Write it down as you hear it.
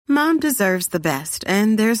Mom deserves the best,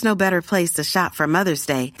 and there's no better place to shop for Mother's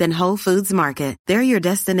Day than Whole Foods Market. They're your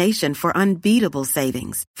destination for unbeatable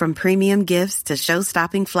savings, from premium gifts to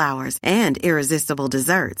show-stopping flowers and irresistible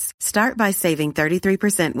desserts. Start by saving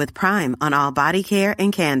 33% with Prime on all body care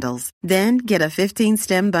and candles. Then get a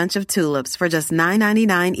 15-stem bunch of tulips for just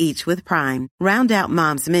 $9.99 each with Prime. Round out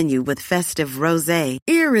Mom's menu with festive rosé,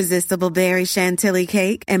 irresistible berry chantilly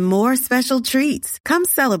cake, and more special treats. Come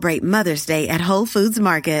celebrate Mother's Day at Whole Foods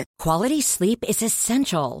Market. Quality sleep is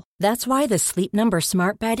essential. That's why the Sleep Number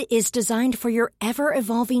Smart Bed is designed for your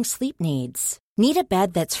ever-evolving sleep needs. Need a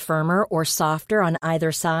bed that's firmer or softer on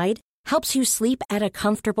either side? Helps you sleep at a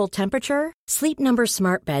comfortable temperature? Sleep Number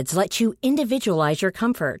Smart Beds let you individualize your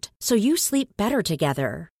comfort, so you sleep better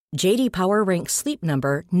together. J.D. Power ranks Sleep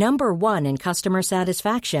Number number 1 in customer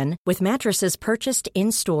satisfaction with mattresses purchased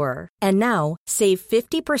in-store. And now, save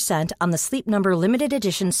 50% on the Sleep Number Limited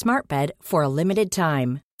Edition Smart Bed for a limited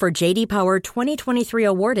time. For J.D. Power 2023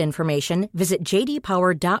 award information, visit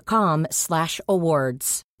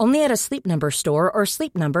jdpower.com/awards. Only at a Sleep Number store or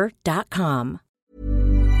sleepnumber.com.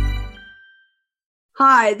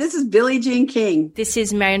 Hi, this is Billie Jean King. This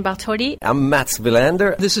is Marion Bartoli. I'm Mats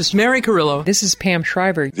Wilander. This is Mary Carrillo. This is Pam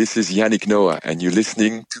Schreiber. This is Yannick Noah, and you're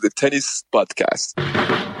listening to the Tennis Podcast.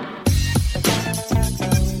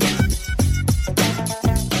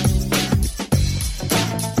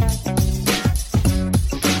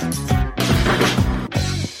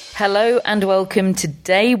 Hello and welcome to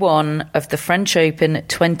day one of the French Open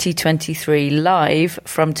 2023 live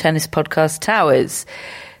from Tennis Podcast Towers,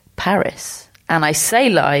 Paris. And I say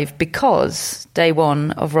live because day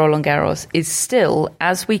one of Roland Garros is still,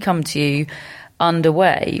 as we come to you,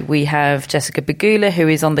 underway. We have Jessica Pegula, who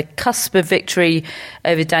is on the cusp of victory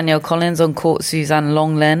over Danielle Collins on court Suzanne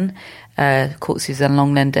Lenglen.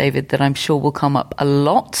 David, that I'm sure will come up a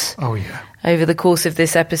lot. Oh, yeah. Over the course of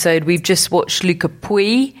this episode. We've just watched Luca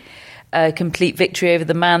Pouille, a complete victory over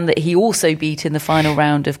the man that he also beat in the final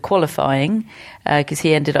round of qualifying, because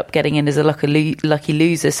he ended up getting in as a lucky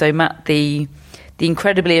loser. So, Matt, the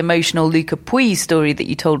incredibly emotional Luca Pouille story that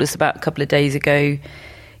you told us about a couple of days ago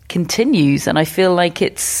continues, and I feel like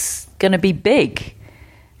it's going to be big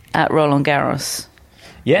at Roland Garros.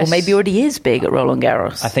 Yes. Or maybe already is big at Roland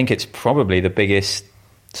Garros. I think it's probably the biggest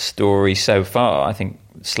story so far. I think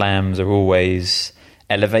slams are always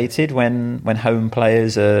elevated when home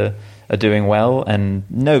players are doing well, and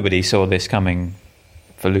nobody saw this coming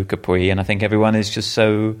for Luca Pouille, and I think everyone is just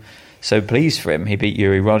so pleased for him. He beat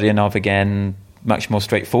Yuri Rodionov again much more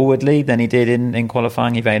straightforwardly than he did in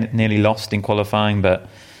qualifying. He very nearly lost in qualifying, but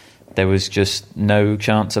there was just no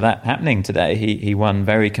chance of that happening today. He won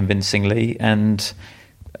very convincingly, and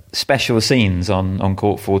special scenes on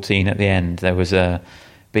court 14 at the end. There was a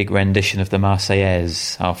big rendition of the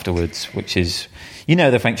Marseillaise afterwards, which is,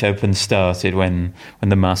 the French Open started when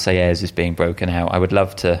the Marseillaise is being broken out. I would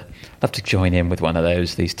love to join in with one of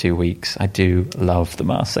those these 2 weeks. I do love the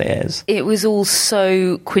Marseillaise. It was all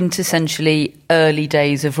so quintessentially early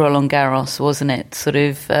days of Roland Garros, wasn't it? Sort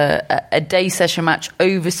of a day session match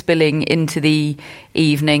overspilling into the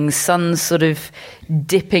evenings, sun's sort of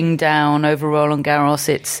dipping down over Roland Garros.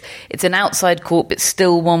 It's an outside court, but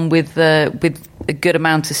still one with a good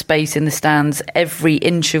amount of space in the stands, every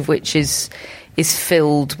inch of which is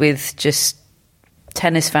filled with just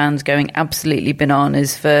tennis fans going absolutely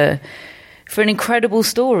bananas for an incredible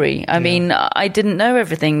story. I mean, I didn't know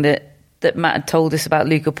everything that Matt had told us about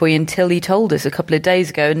Luca Pouille until he told us a couple of days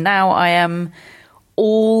ago. And now I am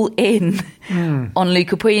all in on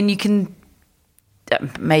Luca Pouille. And you can,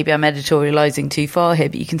 maybe I'm editorializing too far here,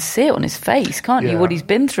 but you can see it on his face, can't you? What he's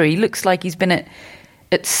been through. He looks like he's been at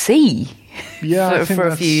sea for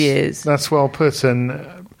a few years. That's well put. And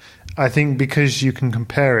I think because you can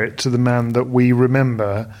compare it to the man that we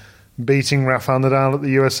remember beating Rafael Nadal at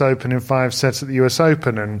the US Open in 5 sets at the US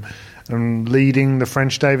Open and leading the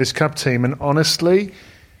French Davis Cup team. And honestly,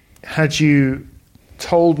 had you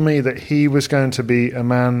told me that he was going to be a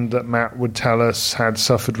man that Matt would tell us had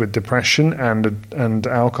suffered with depression and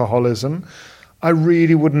alcoholism, I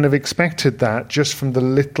really wouldn't have expected that just from the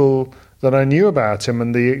little that I knew about him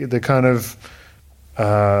and the kind of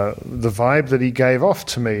the vibe that he gave off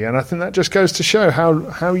to me. And I think that just goes to show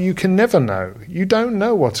how you can never know. You don't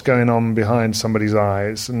know what's going on behind somebody's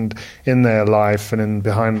eyes and in their life and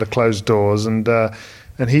behind the closed doors. And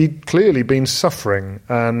he'd clearly been suffering.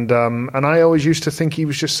 And I always used to think he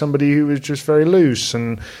was just somebody who was just very loose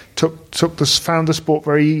and found the sport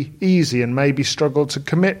very easy and maybe struggled to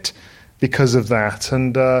commit because of that.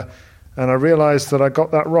 And I realised that I got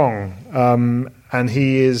that wrong. And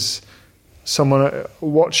he is someone,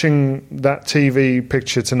 watching that TV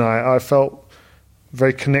picture tonight, I felt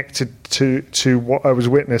very connected to what I was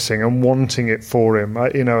witnessing and wanting it for him. I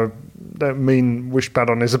don't mean wish bad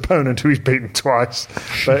on his opponent who he's beaten twice,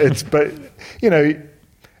 but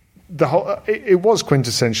the whole it was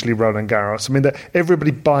quintessentially Roland Garros. I mean, that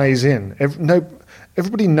everybody buys in.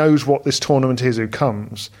 Everybody knows what this tournament is who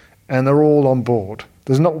comes, and they're all on board.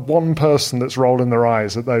 There's not one person that's rolling their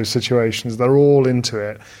eyes at those situations. They're all into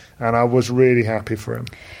it, and I was really happy for him.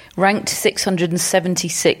 Ranked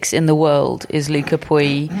 676 in the world is Luca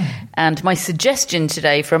Pouille. And my suggestion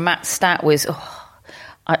today for a Matt stat was,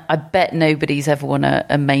 I bet nobody's ever won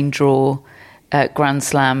a main draw Grand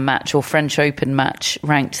Slam match or French Open match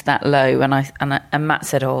ranked that low. And Matt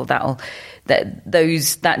said,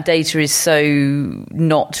 that data is so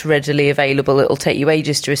not readily available, it'll take you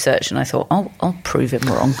ages to research. And I thought, I'll prove him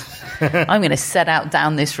wrong. I'm going to set out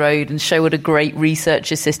down this road and show what a great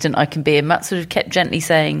research assistant I can be. And Matt sort of kept gently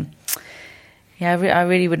saying, yeah, I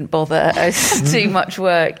really wouldn't bother. It's too much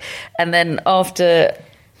work. And then after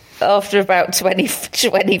about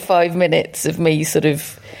 25 minutes of me sort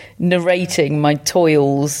of narrating my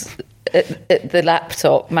toils at the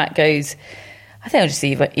laptop, Matt goes, I think I'll just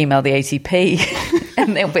email the ATP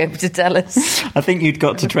and they'll be able to tell us. I think you'd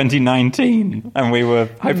got to 2019 and we were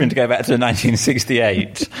hoping to go back to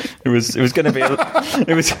 1968. It was going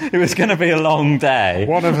to be a long day.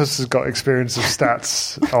 One of us has got experience of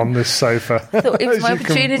stats on this sofa. I thought it was my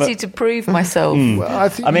opportunity to prove myself.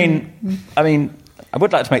 Well, I mean, I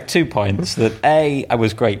would like to make 2 points. That A, I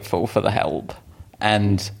was grateful for the help,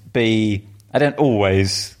 and B, I don't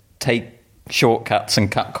always take shortcuts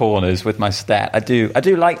and cut corners with my stat. I do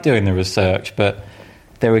like doing the research, but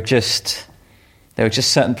there were just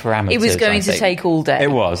certain parameters. It was going to take all day.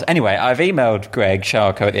 It was. Anyway, I've emailed Greg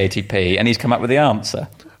Sharko at the ATP, and he's come up with the answer.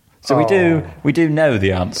 So we do know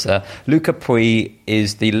the answer. Luca Pouille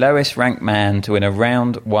is the lowest ranked man to win a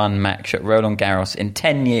round 1 match at Roland Garros in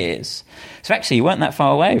 10 years. So actually, you weren't that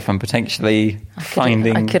far away from potentially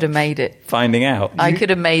finding. I could have made it. Finding out. I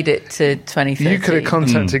could have made it to 2030. You could have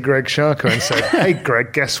contacted Greg Sharko and said, "Hey,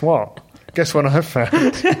 Greg, guess what? Guess what I've found?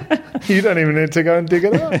 You don't even need to go and dig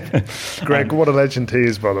it up." Greg, what a legend he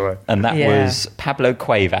is, by the way. And that was Pablo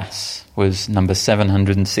Cuevas, was number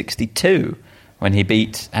 762 when he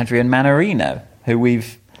beat Adrian Manarino, who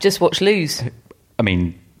we've just watched lose. I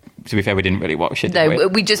mean, to be fair, we didn't really watch it. No,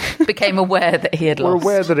 we just became aware that he had lost.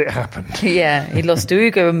 We're aware that it happened. Yeah, he lost to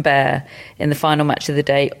Hugo Humbert in the final match of the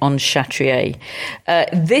day on Chatrier.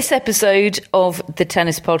 This episode of the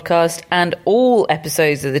Tennis Podcast and all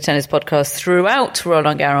episodes of the Tennis Podcast throughout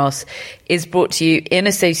Roland Garros is brought to you in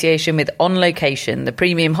association with On Location, the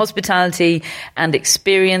premium hospitality and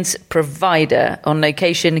experience provider. On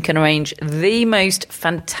Location can arrange the most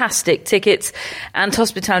fantastic tickets and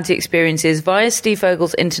hospitality experiences via Steve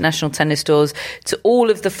Fogel's international tennis stores to all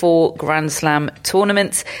of the 4 Grand Slam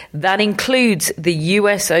tournaments. That includes the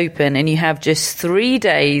US Open, and you have just 3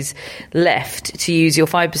 days left to use your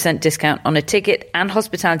 5% discount on a ticket and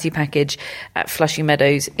hospitality package at Flushing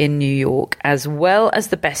Meadows in New York. As well as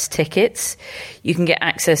the best tickets, you can get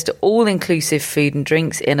access to all-inclusive food and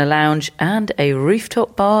drinks in a lounge and a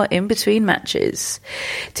rooftop bar in between matches.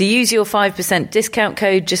 To use your 5% discount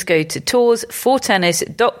code, just go to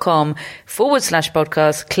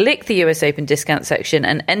toursfortennis.com/podcast, click the US Open discount section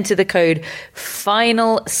and enter the code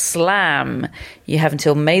FINALSLAM. You have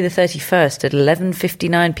until May the 31st at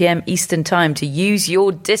 11:59 p.m. Eastern Time to use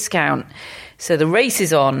your discount. So the race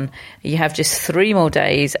is on. You have just 3 more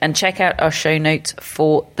days, and check out our show notes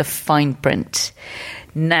for the fine print.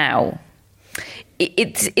 Now,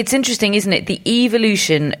 it's interesting, isn't it? The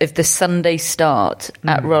evolution of the Sunday start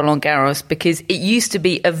at Roland Garros, because it used to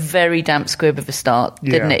be a very damp squib of a start,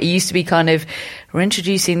 didn't it? It used to be kind of, we're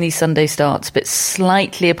introducing these Sunday starts, but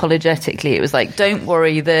slightly apologetically. It was like, don't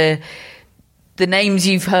worry, the names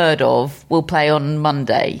you've heard of will play on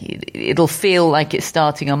Monday. It'll feel like it's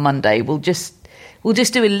starting on Monday. We'll just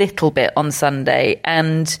do a little bit on Sunday.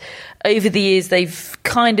 And over the years, they've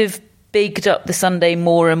kind of bigged up the Sunday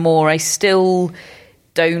more and more. I still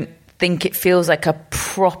don't think it feels like a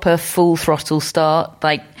proper full throttle start.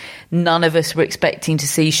 Like, none of us were expecting to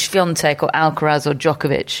see Swiatek or Alcaraz or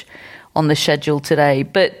Djokovic on the schedule today.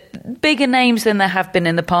 But bigger names than there have been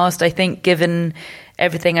in the past, I think, given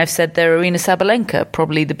everything I've said there. Arina Sabalenka,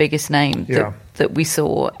 probably the biggest name that we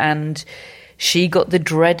saw. And she got the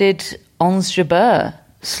dreaded Ons Jabeur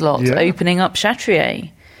slot opening up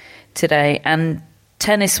Chatrier today. And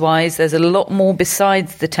tennis-wise, there's a lot more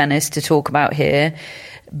besides the tennis to talk about here.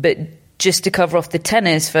 But just to cover off the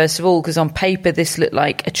tennis, first of all, because on paper this looked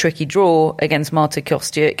like a tricky draw against Marta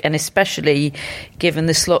Kostyuk, and especially given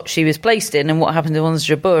the slot she was placed in and what happened to Ons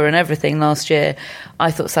Jabeur and everything last year, I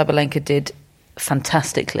thought Sabalenka did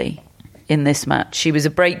fantastically in this match. She was a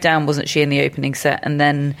breakdown, wasn't she, in the opening set, and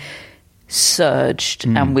then surged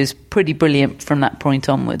and was pretty brilliant from that point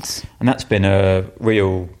onwards. And that's been a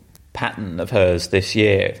real pattern of hers this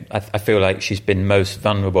year. I feel like she's been most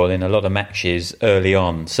vulnerable in a lot of matches early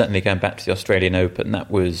on, certainly going back to the Australian Open. That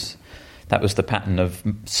was the pattern of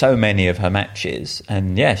so many of her matches.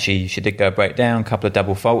 And yeah, she did go breakdown, a couple of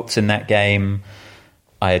double faults in that game.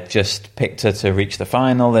 I had just picked her to reach the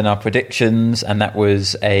final in our predictions, and that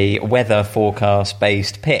was a weather forecast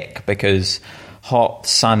based pick, because hot,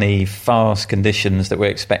 sunny, fast conditions that we're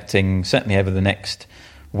expecting certainly over the next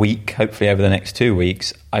week, hopefully over the next 2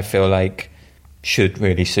 weeks, I feel like should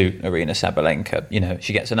really suit Aryna Sabalenka. You know,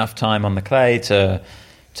 she gets enough time on the clay to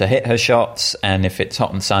hit her shots, and if it's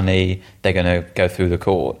hot and sunny, they're going to go through the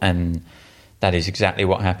court. And that is exactly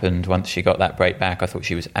what happened once she got that break back. I thought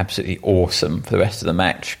she was absolutely awesome for the rest of the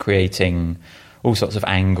match, creating all sorts of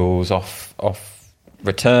angles off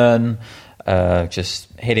return, just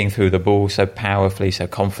hitting through the ball so powerfully, so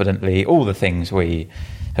confidently, all the things we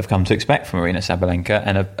have come to expect from Aryna Sabalenka,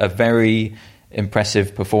 and a very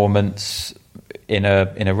impressive performance in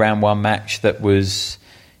a round one match that was,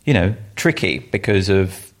 you know, tricky because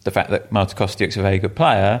of the fact that Marta Kostyuk's a very good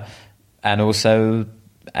player, and also,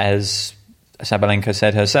 as Sabalenka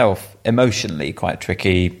said herself, emotionally quite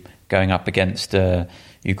tricky going up against a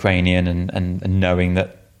Ukrainian and knowing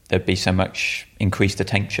that there'd be so much increased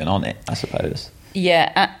attention on it, I suppose.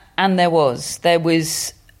 Yeah, and there was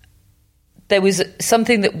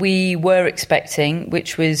something that we were expecting,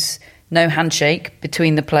 which was no handshake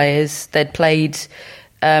between the players. They'd played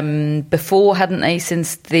before, hadn't they,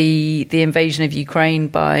 since the invasion of Ukraine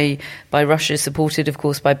by Russia, supported, of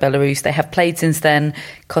course, by Belarus. They have played since then.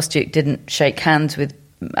 Kostyuk didn't shake hands with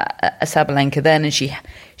Sabalenka then, and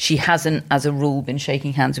she hasn't, as a rule, been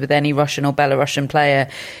shaking hands with any Russian or Belarusian player.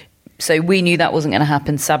 So we knew that wasn't going to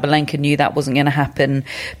happen. Sabalenka knew that wasn't going to happen.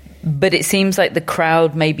 But it seems like the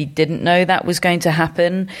crowd maybe didn't know that was going to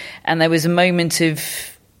happen. And there was a moment of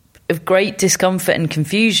great discomfort and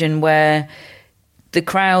confusion where the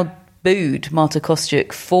crowd booed Marta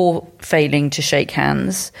Kostyuk for failing to shake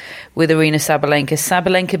hands with Aryna Sabalenka.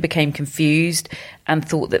 Sabalenka became confused and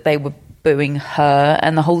thought that they were booing her,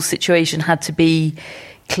 and the whole situation had to be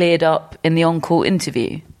cleared up in the on-court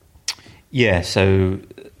interview. Yeah, so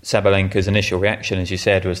Sabalenka's initial reaction, as you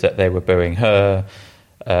said, was that they were booing her.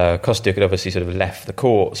 Kostyuk had obviously sort of left the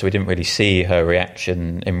court, so we didn't really see her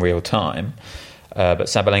reaction in real time. But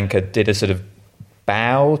Sabalenka did a sort of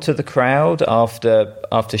bow to the crowd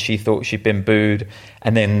after she thought she'd been booed,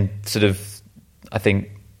 and then sort of, I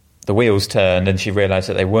think, the wheels turned and she realised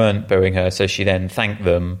that they weren't booing her, so she then thanked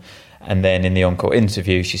them, and then in the encore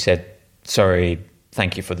interview she said, "Sorry,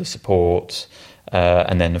 thank you for the support,"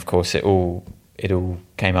 and then of course it all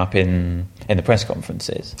came up in the press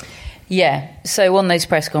conferences. Yeah, so on those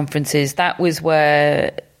press conferences, that was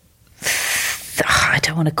where, I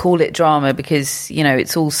don't want to call it drama because, you know,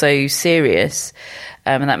 it's all so serious,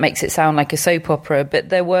 and that makes it sound like a soap opera, but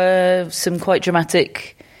there were some quite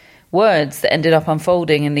dramatic words that ended up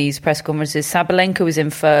unfolding in these press conferences. Sabalenka was in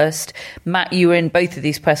first. Matt, you were in both of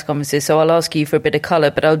these press conferences, so I'll ask you for a bit of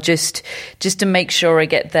colour, but I'll just to make sure I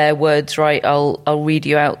get their words right, I'll read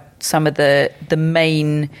you out some of the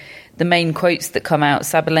main quotes that come out.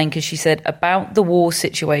 Sabalenka, she said, "About the war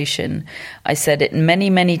situation, I said it many,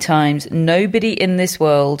 many times. Nobody in this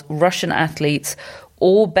world, Russian athletes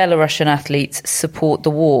or Belarusian athletes, support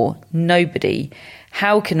the war. Nobody.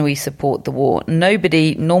 How can we support the war?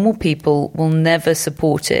 Nobody, normal people, will never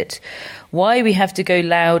support it. Why we have to go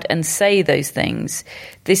loud and say those things?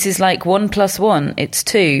 This is like 1 + 1, it's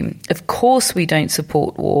 2. Of course we don't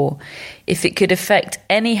support war. If it could affect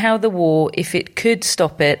anyhow the war, if it could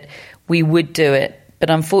stop it, we would do it. But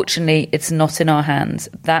unfortunately, it's not in our hands.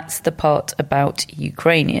 That's the part about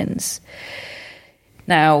Ukrainians."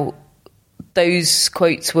 Now, those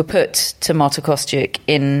quotes were put to Marta Kostyuk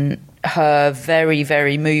in her very,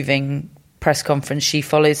 very moving press conference. She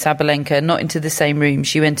followed Sabalenka not into the same room.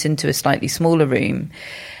 She went into a slightly smaller room.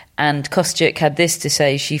 And Kostyuk had this to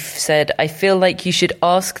say. She said, "I feel like you should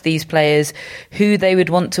ask these players who they would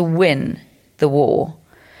want to win the war.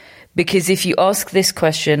 Because if you ask this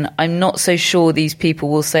question, I'm not so sure these people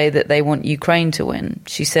will say that they want Ukraine to win."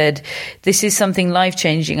 She said, "This is something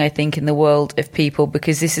life-changing, I think, in the world of people,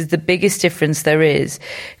 because this is the biggest difference there is.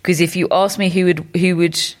 Because if you ask me who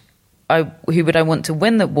would I want to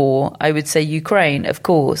win the war, I would say Ukraine, of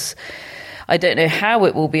course. I don't know how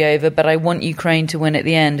it will be over, but I want Ukraine to win at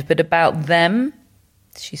the end. But about them,"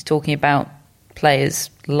 she's talking about players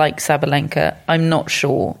like Sabalenka, "I'm not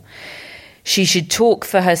sure. She should talk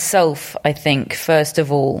for herself, I think, first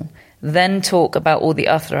of all. then talk about all the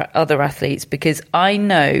other athletes, because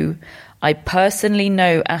I personally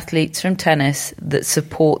know athletes from tennis that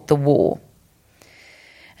support the war.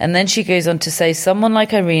 And then she goes on to say, someone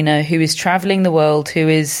like Irina, who is traveling the world, who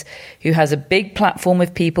has a big platform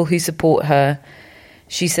of people who support her.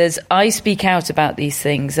 She says, I speak out about these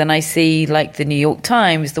things, and I see, like the New York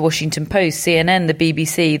Times, the Washington Post, CNN, the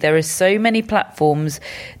BBC, there are so many platforms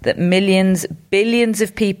that millions, billions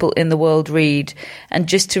of people in the world read, and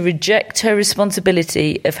just to reject her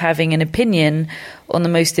responsibility of having an opinion on the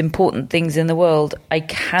most important things in the world, I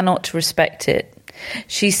cannot respect it.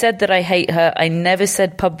 She said that I hate her. I never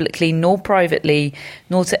said publicly nor privately,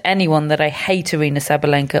 nor to anyone, that I hate Arina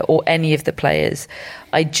Sabalenka or any of the players.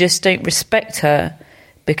 I just don't respect her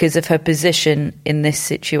because of her position in this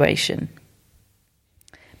situation.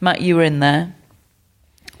 Matt, you were in there.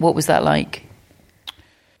 What was that like?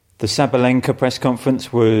 The Sabalenka press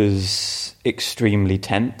conference was extremely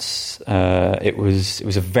tense. It was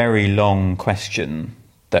a very long question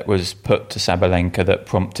that was put to Sabalenka that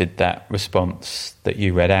prompted that response that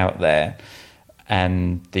you read out there.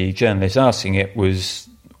 And the journalist asking it was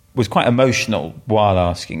quite emotional while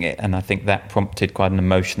asking it, and I think that prompted quite an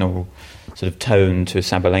emotional sort of tone to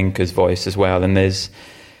Sabalenka's voice as well. And there's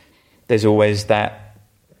always that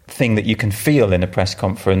thing that you can feel in a press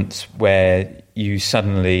conference where you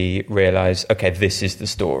suddenly realise, okay, this is the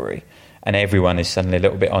story, and everyone is suddenly a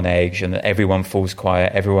little bit on edge, and everyone falls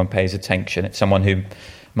quiet, everyone pays attention. It's someone who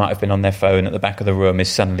might have been on their phone at the back of the room is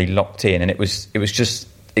suddenly locked in, and it was just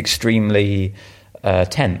extremely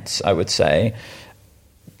tense, I would say.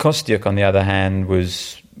 Kostyuk, on the other hand,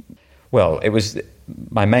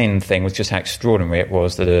 my main thing was just how extraordinary it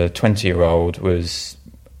was that a 20-year-old was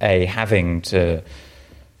having to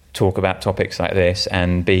talk about topics like this,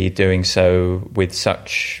 and B, doing so with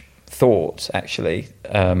such thought, actually,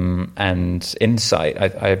 and insight.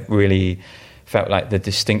 I really felt like the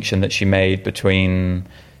distinction that she made between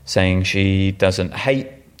saying she doesn't hate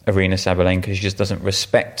Arina Sabalenka, she just doesn't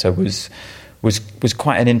respect her, was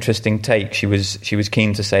quite an interesting take. She was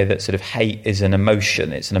keen to say that sort of hate is an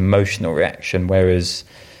emotion, it's an emotional reaction, whereas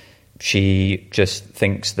she just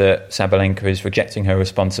thinks that Sabalenka is rejecting her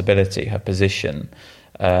responsibility, her position,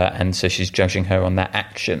 and so she's judging her on that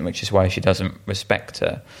action, which is why she doesn't respect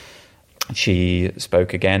her. She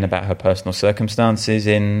spoke again about her personal circumstances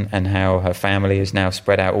and how her family is now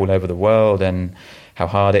spread out all over the world, and how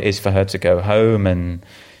hard it is for her to go home. And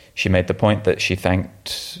she made the point that she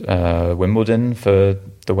thanked Wimbledon for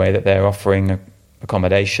the way that they're offering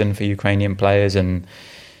accommodation for Ukrainian players, and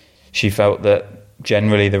she felt that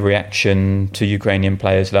generally the reaction to Ukrainian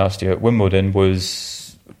players last year at Wimbledon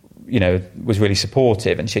was really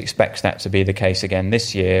supportive, and she expects that to be the case again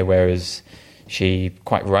this year, whereas she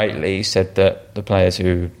quite rightly said that the players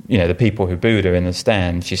the people who booed her in the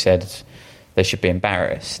stand, she said they should be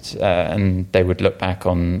embarrassed, and they would look back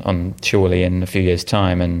on surely in a few years'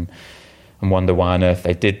 time and wonder why on earth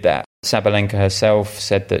they did that. Sabalenka herself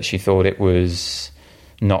said that she thought it was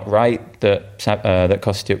not right that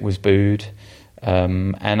Kostyuk was booed,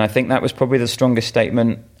 and I think that was probably the strongest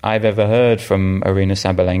statement I've ever heard from Arina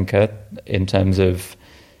Sabalenka in terms of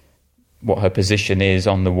what her position is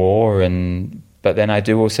on the war. But then I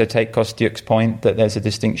do also take Kostyuk's point that there's a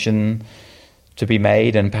distinction to be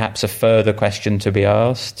made, and perhaps a further question to be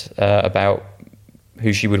asked about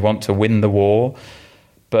who she would want to win the war.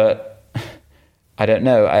 But I don't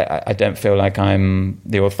know. I don't feel like I'm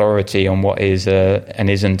the authority on what is and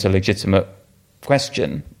isn't a legitimate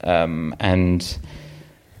question. And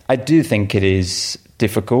I do think it is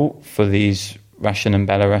difficult for these Russian and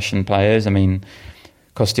Belarusian players. I mean,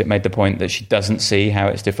 Kostyuk made the point that she doesn't see how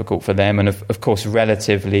it's difficult for them. And of course,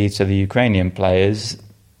 relatively to the Ukrainian players,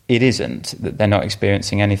 it isn't. They're not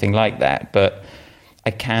experiencing anything like that. But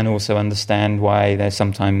I can also understand why they're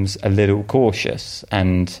sometimes a little cautious.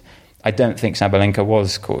 And I don't think Sabalenka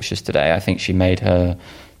was cautious today. I think she made her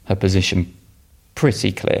position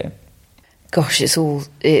pretty clear. Gosh, it's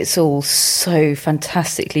all so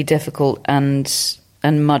fantastically difficult and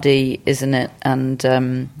muddy, isn't it?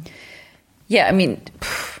 And yeah, I mean,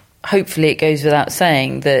 hopefully it goes without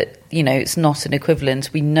saying that, it's not an equivalent.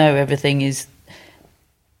 We know everything is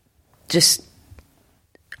just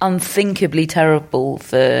unthinkably terrible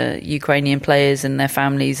for Ukrainian players and their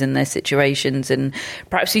families and their situations, and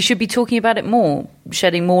perhaps we should be talking about it more,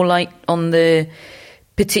 shedding more light on the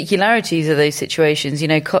particularities of those situations.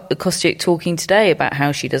 Kostyuk talking today about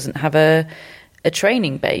how she doesn't have a a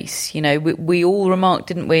training base. You know, we all remarked,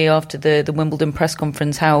 didn't we, after the Wimbledon press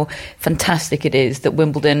conference, how fantastic it is that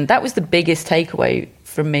Wimbledon, that was the biggest takeaway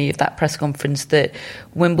from me of that press conference, that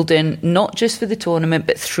Wimbledon, not just for the tournament,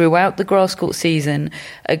 but throughout the grass court season,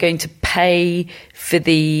 are going to pay for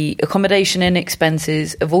the accommodation and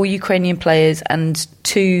expenses of all Ukrainian players and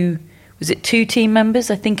two team members?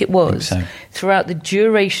 I think it was. I think so. Throughout the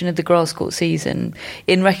duration of the grass court season,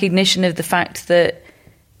 in recognition of the fact that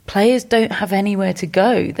players don't have anywhere to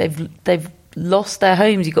go. They've lost their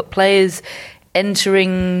homes. You've got players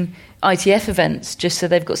entering ITF events just so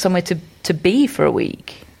they've got somewhere to be for a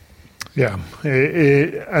week. Yeah,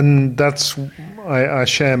 and that's I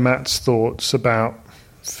share Matt's thoughts about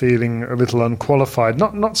feeling a little unqualified.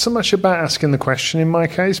 Not so much about asking the question in my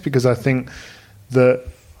case, because I think that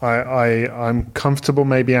I'm comfortable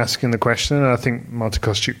maybe asking the question, and I think Marta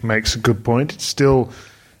Kostyuk makes a good point.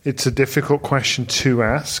 It's a difficult question to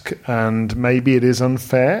ask, and maybe it is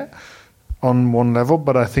unfair on one level,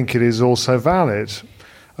 but I think it is also valid.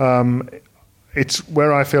 It's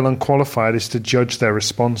where I feel unqualified is to judge their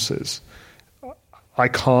responses. I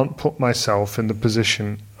can't put myself in the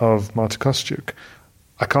position of Marta Kostyuk.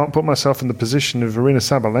 I can't put myself in the position of Aryna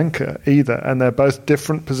Sabalenka either, and they're both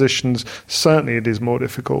different positions. Certainly it is more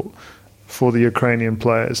difficult for the Ukrainian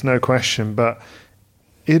players, no question, but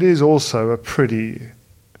it is also a pretty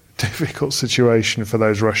difficult situation for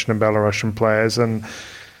those Russian and Belarusian players, and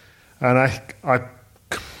I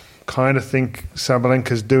kind of think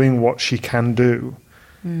Sabalenka's doing what she can do,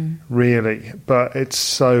 really. But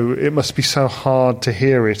it must be so hard to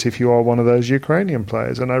hear it if you are one of those Ukrainian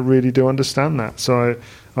players, and I really do understand that. So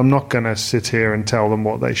I'm not going to sit here and tell them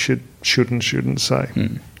what they should and shouldn't say.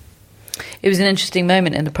 It was an interesting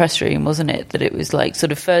moment in the press room, wasn't it? That it was like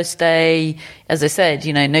sort of first day, as I said,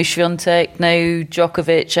 you know, no Swiatek, no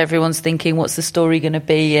Djokovic. Everyone's thinking, what's the story going to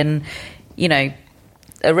be? And, you know,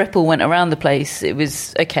 a ripple went around the place. It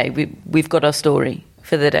was, okay, we've got our story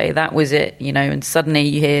for the day. That was it, you know, and suddenly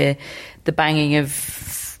you hear the banging of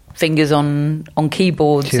fingers on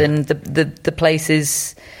keyboards, and the place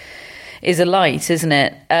is alight, isn't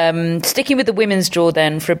it? Sticking with the women's draw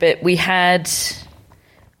then for a bit, we had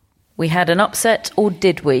an upset, or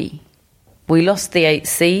did we? We lost the 8th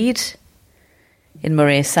seed in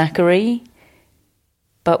Maria Sakkari,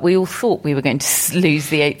 but we all thought we were going to lose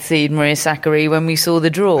the 8th seed Maria Sakkari when we saw the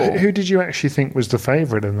draw. Who did you actually think was the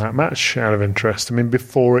favourite in that match, out of interest? I mean,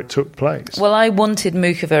 before it took place. Well, I wanted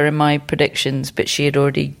Mukova in my predictions, but she had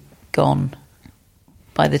already gone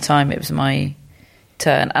by the time it was my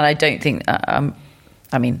turn. And I don't think... I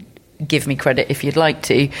mean... give me credit if you'd like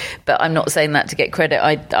to, but I'm not saying that to get credit.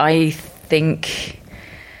 I think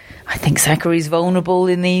Sakkari's vulnerable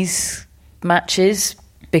in these matches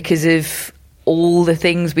because of all the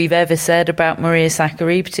things we've ever said about Maria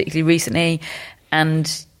Sakkari, particularly recently.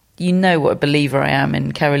 And you know what a believer I am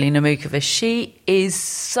in Karolina Mukova. She is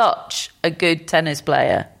such a good tennis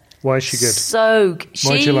player. Why is she good?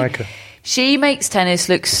 Why do you like her? She makes tennis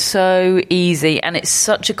look so easy, and it's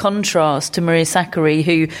such a contrast to Maria Sakkari,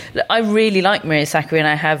 who I really like Maria Sakkari, and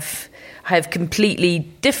I have completely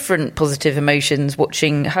different positive emotions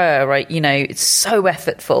watching her, right? You know, it's so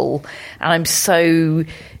effortful, and I'm so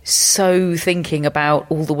thinking about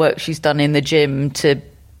all the work she's done in the gym to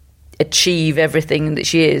achieve everything that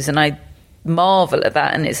she is, and I marvel at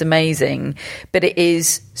that, and it's amazing, but it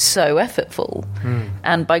is so effortful.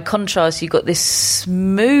 And by contrast, you've got this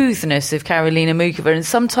smoothness of Karolina Mukova, and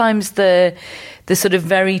sometimes the sort of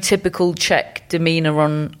very typical Czech demeanour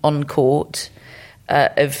on court,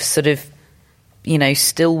 of sort of, you know,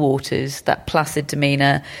 still waters, that placid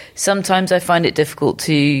demeanour. Sometimes I find it difficult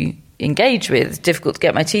to engage with, it's difficult to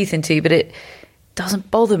get my teeth into, but it doesn't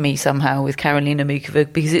bother me somehow with Karolina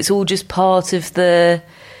Mukova, because it's all just part of the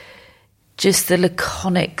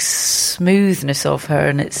laconic smoothness of her,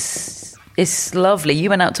 and it's lovely. You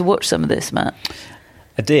went out to watch some of this, Matt.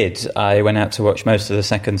 I did. I went out to watch most of the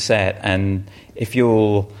second set, and if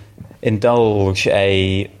you'll indulge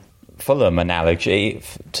a Fulham analogy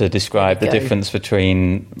to describe the difference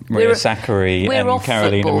between Maria Sakkari and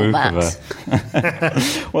Karolina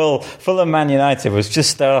Mukova. Well, Fulham Man United was just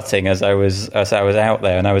starting as I was out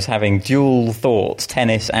there, and I was having dual thoughts,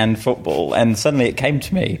 tennis and football, and suddenly it came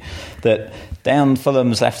to me that down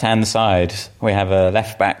Fulham's left-hand side we have a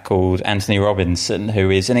left-back called Anthony Robinson, who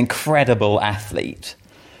is an incredible athlete,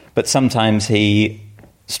 but sometimes he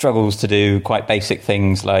struggles to do quite basic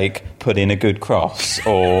things like put in a good cross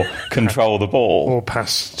or control the ball or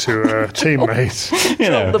pass to a teammate.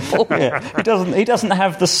 The ball. Yeah. He doesn't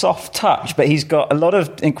have the soft touch, but he's got a lot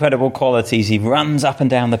of incredible qualities. He runs up and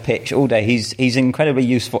down the pitch all day. He's an incredibly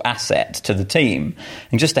useful asset to the team.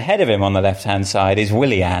 And just ahead of him on the left-hand side is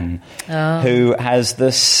Willian, who has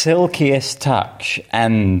the silkiest touch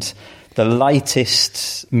and the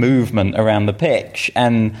lightest movement around the pitch.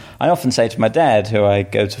 And I often say to my dad, who I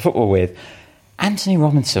go to football with, Anthony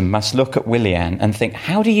Robinson must look at Willian and think,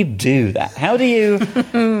 how do you do that? How do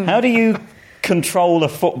you control a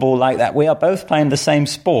football like that? We are both playing the same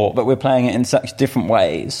sport, but we're playing it in such different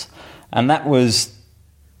ways. And that was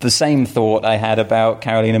the same thought I had about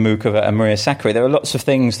Karolina Muchova and Maria Sakkari. There are lots of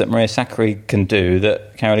things that Maria Sakkari can do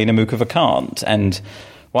that Karolina Muchova can't. And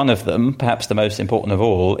one of them, perhaps the most important of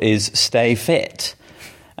all, is stay fit.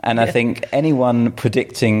 And I think anyone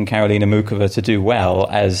predicting Karolina Muchova to do well,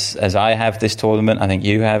 as I have this tournament, I think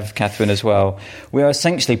you have, Catherine, as well, we are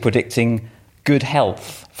essentially predicting good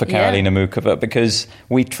health for Karolina Muchova because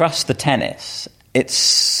we trust the tennis. It's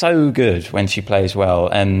so good when she plays well.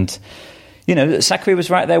 And, Sakkari was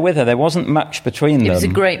right there with her. There wasn't much between them. It was a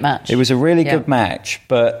great match. It was a really good match.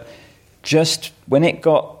 But just when it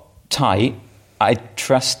got tight, I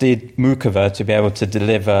trusted Muchova to be able to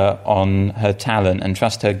deliver on her talent and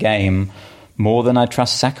trust her game more than I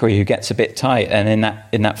trust Sakkari, who gets a bit tight. And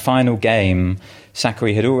in that final game,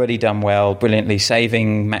 Sakkari had already done well, brilliantly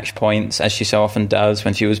saving match points, as she so often does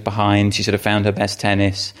when she was behind. She sort of found her best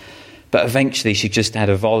tennis. But eventually she just had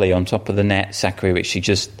a volley on top of the net, Sakkari, which she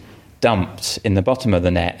just dumped in the bottom of the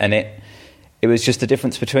net. And it was just the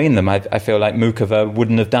difference between them. I feel like Muchova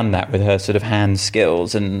wouldn't have done that with her sort of hand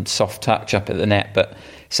skills and soft touch up at the net, but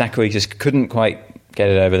Sakkari just couldn't quite get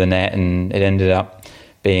it over the net, and it ended up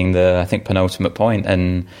being the, I think, penultimate point,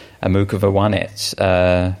 and Muchova won it.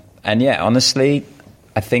 Honestly,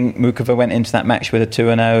 I think Muchova went into that match with a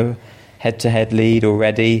 2-0 head-to-head lead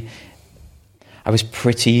already. I was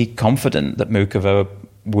pretty confident that Muchova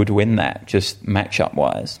would win that, just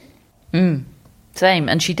match-up-wise. Same,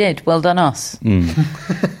 and she did. Well done, us.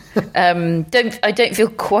 I don't feel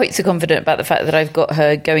quite so confident about the fact that I've got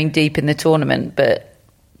her going deep in the tournament, but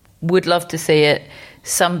would love to see it.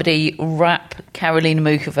 Somebody wrap Karolina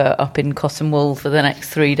Muchova up in cotton wool for the next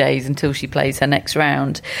 3 days until she plays her next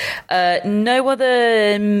round. No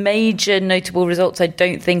other major notable results, I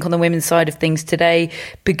don't think, on the women's side of things today.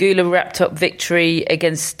 Pegula wrapped up victory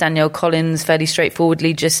against Danielle Collins fairly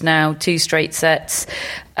straightforwardly just now, 2 straight sets.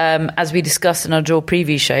 As we discussed in our draw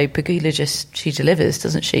preview show, Pegula she delivers,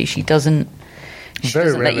 doesn't she? She doesn't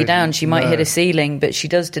let you down. She might hit a ceiling, but she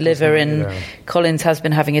does deliver, and Collins has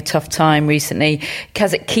been having a tough time recently.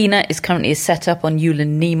 Kazatkina is currently a set-up on Yulia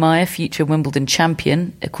Niemeyer, future Wimbledon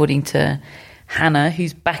champion, according to Hannah,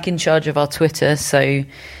 who's back in charge of our Twitter. So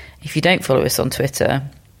if you don't follow us on Twitter,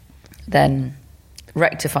 then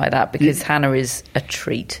rectify that, because Hannah is a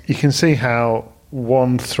treat. You can see how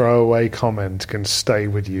one throwaway comment can stay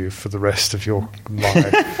with you for the rest of your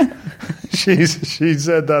life. She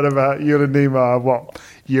said that about Yulia Niemeyer,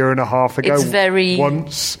 year and a half ago?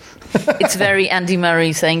 Once. It's very Andy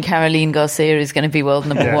Murray saying Caroline Garcia is going to be world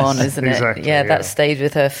number one, isn't it? Exactly, that stayed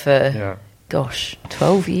with her for,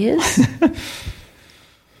 12 years? I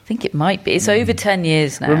think it might be. It's over 10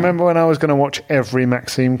 years now. Remember when I was going to watch every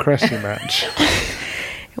Maxime Cressy match?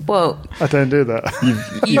 Well, I don't do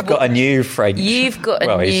that. You've got a new French. You've got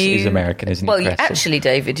a new... he's American, isn't he? Well, actually,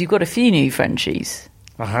 David, you've got a few new Frenchies.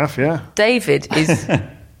 I have, yeah. David is... Well,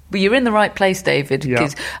 you're in the right place, David.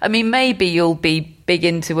 Because, maybe you'll be big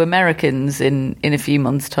into Americans in a few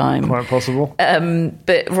months' time. Quite possible.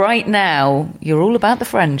 But right now, you're all about the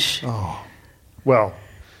French. Oh, well,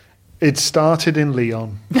 it started in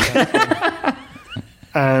Lyon.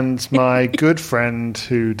 And my good friend,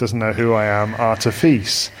 who doesn't know who I am,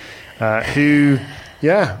 Artifice, who,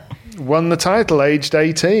 won the title aged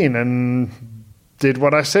 18 and did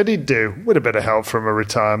what I said he'd do, with a bit of help from a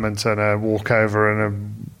retirement and a walkover and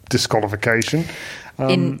a disqualification.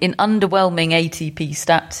 In underwhelming ATP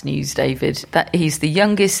stats news, David, that he's the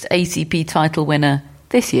youngest ATP title winner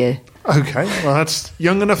this year. Okay, well, that's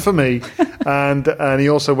young enough for me. And he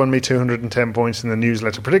also won me 210 points in the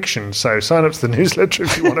newsletter prediction. So sign up to the newsletter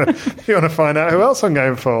if you want to find out who else I'm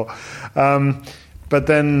going for. But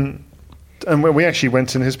then, and we actually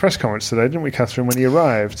went in his press conference today, didn't we, Catherine, when he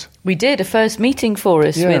arrived? We did, a first meeting for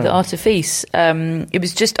us with Artifice. It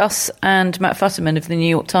was just us and Matt Futterman of the New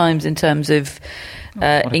York Times in terms of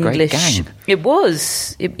English. Great gang. It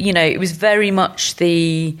was. It was very much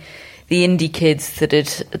the indie kids that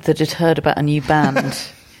had heard about a new band,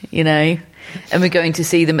 and we're going to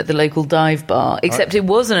see them at the local dive bar. Except it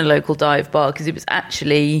wasn't a local dive bar because it was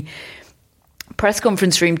actually press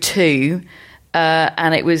conference room 2,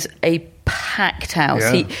 and it was a packed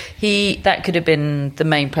house. Yeah. He that could have been the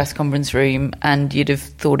main press conference room, and you'd have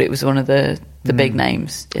thought it was one of the big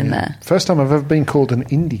names in there. First time I've ever been called an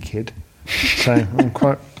indie kid, so I'm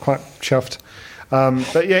quite chuffed.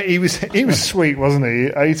 But yeah, he was sweet, wasn't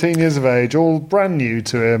he? 18 years of age, all brand new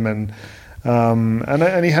to him, and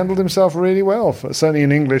he handled himself really well. Certainly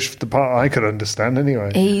in English, the part I could understand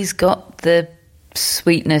anyway. He's got the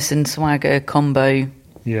sweetness and swagger combo,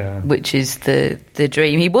 which is the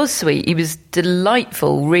dream. He was sweet. He was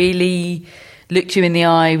delightful. Really looked you in the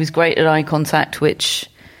eye. He was great at eye contact, which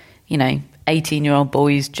 18-year-old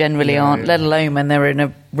boys generally aren't, let alone when they're in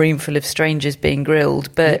a room full of strangers being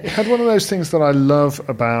grilled. But he had one of those things that I love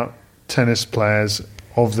about tennis players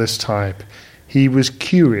of this type. He was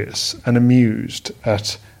curious and amused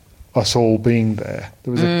at us all being there.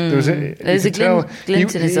 There's a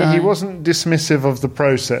glint in his eye. He wasn't dismissive of the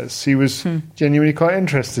process. He was genuinely quite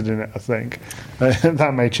interested in it, I think.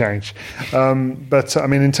 That may change. But I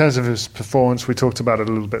mean, in terms of his performance, we talked about it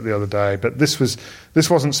a little bit the other day, but this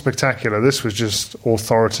wasn't spectacular. This was just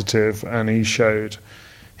authoritative, and he showed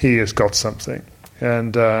he has got something.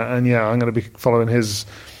 And I'm going to be following his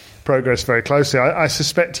progress very closely. I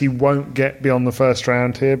suspect he won't get beyond the first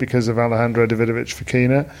round here because of Alejandro Davidovich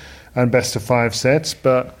Fokina and best of 5 sets,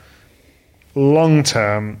 but long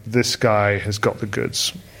term this guy has got the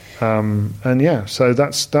goods. So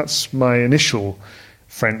that's my initial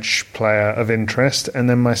French player of interest, and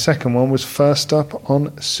then my second one was first up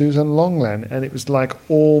on Susan Lenglen, and it was like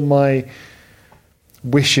all my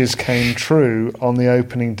wishes came true on the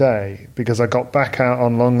opening day because I got back out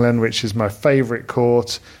on Lenglen, which is my favourite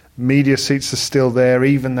court. Media seats are still there,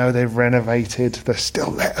 even though they've renovated. They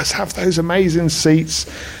still let us have those amazing seats.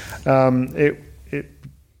 It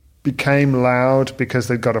became loud because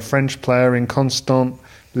they've got a French player in Constant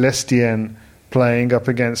Lestienne playing up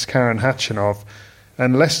against Karen Khachanov.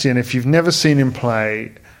 And Lestienne, if you've never seen him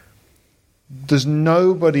play, there's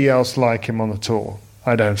nobody else like him on the tour,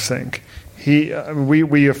 I don't think.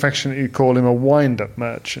 We affectionately call him a wind-up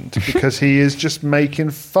merchant because he is just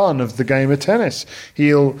making fun of the game of tennis.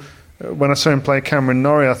 When I saw him play Cameron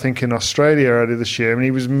Norrie, I think in Australia earlier this year, he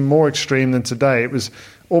was more extreme than today. It was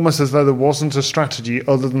almost as though there wasn't a strategy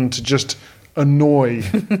other than to just annoy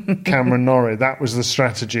Cameron Norrie. That was the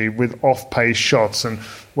strategy with off-pace shots, and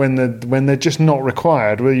when they're just not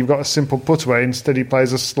required, where you've got a simple put-away, instead he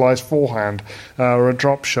plays a slice forehand or a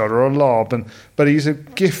drop shot or a lob. But he's a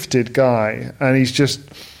gifted guy, and he's just,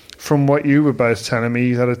 from what you were both telling me,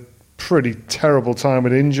 he's had a pretty terrible time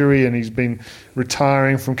with injury, and he's been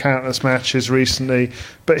retiring from countless matches recently.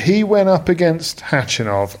 But he went up against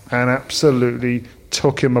Khachanov and absolutely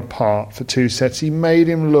took him apart for 2 sets. He made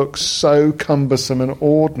him look so cumbersome and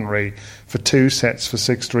ordinary for 2 sets for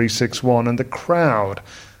 6-3, 6-1. And the crowd,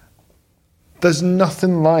 there's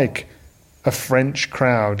nothing like a French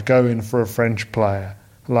crowd going for a French player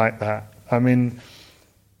like that. I mean,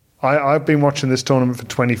 I've been watching this tournament for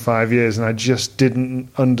 25 years and I just didn't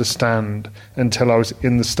understand until I was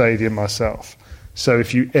in the stadium myself. So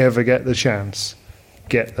if you ever get the chance,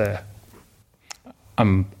 get there.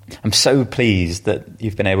 I'm so pleased that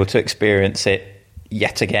you've been able to experience it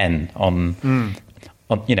yet again on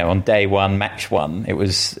day one, match one. It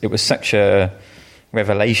was such a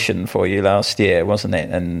revelation for you last year, wasn't it?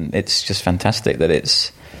 And it's just fantastic that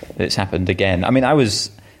it's happened again. I mean, I was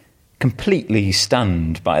completely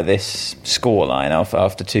stunned by this scoreline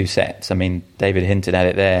after 2 sets. I mean, David hinted at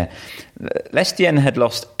it there. Lestienne had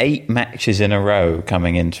lost 8 matches in a row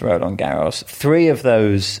coming into Roland Garros. 3 of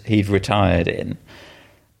those he'd retired in.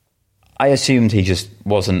 I assumed he just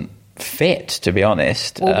wasn't fit, to be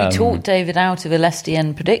honest. Well, we talked David out of a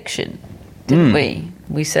Lestienne prediction, didn't we?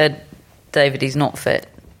 We said, David, he's not fit.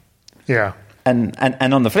 Yeah. And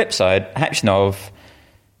on the flip side, Khachanov,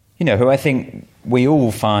 who I think we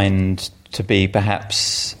all find to be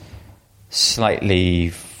perhaps slightly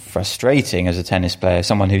frustrating as a tennis player,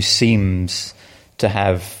 someone who seems to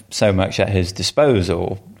have so much at his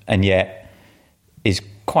disposal and yet is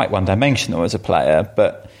quite one-dimensional as a player,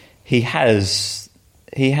 but he has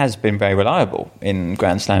been very reliable in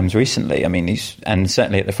Grand Slams recently. I mean, and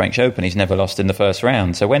certainly at the French Open, he's never lost in the first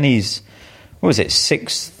round. So when he's,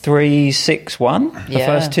 6-3, 6-1, the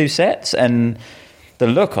first 2 sets, and the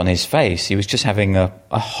look on his face, he was just having a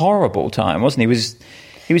horrible time, wasn't he?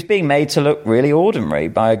 He was being made to look really ordinary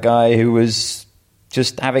by a guy who was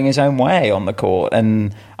just having his own way on the court.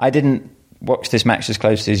 And I didn't watch this match as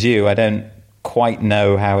closely as you. I don't quite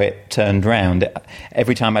know how it turned round.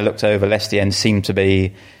 Every time I looked over, Lestienne seemed to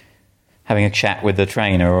be having a chat with the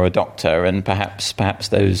trainer or a doctor, and perhaps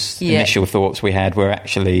those initial thoughts we had were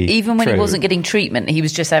actually even when true. He wasn't getting treatment, he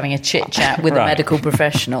was just having a chit chat with a medical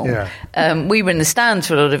professional. We were in the stands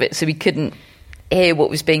for a lot of it, so we couldn't hear what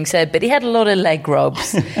was being said, but he had a lot of leg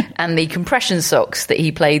rubs and the compression socks that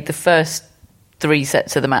he played the first 3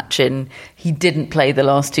 sets of the match in, he didn't play the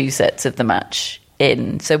last 2 sets of the match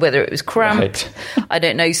in. So whether it was cramped, I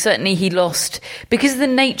don't know. Certainly he lost, because of the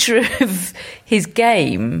nature of his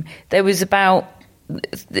game, there was about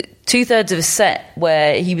 2/3 of a set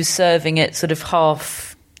where he was serving at sort of half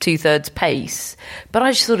 2/3 pace, but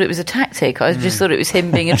I just thought it was a tactic. I just thought it was him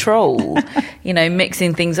being a troll,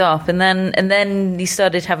 mixing things up. And then he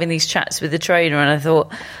started having these chats with the trainer, and I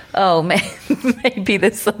thought, oh, maybe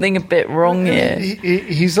there's something a bit wrong here.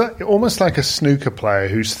 He's almost like a snooker player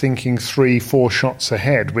who's thinking 3-4 shots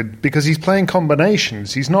ahead, because he's playing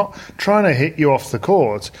combinations. He's not trying to hit you off the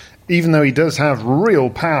court, even though he does have real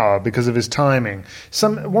power because of his timing.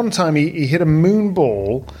 One time he hit a moon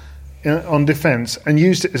ball on defence and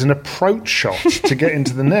used it as an approach shot to get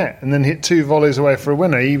into the net, and then hit 2 volleys away for a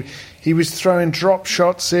winner. He was throwing drop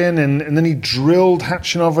shots in, and then he drilled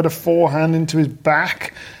Khachanov with a forehand into his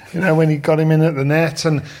back, when he got him in at the net.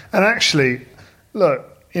 And actually, look,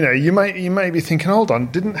 you may be thinking, hold on,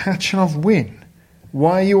 didn't Khachanov win?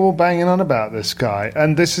 Why are you all banging on about this guy?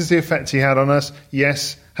 And this is the effect he had on us.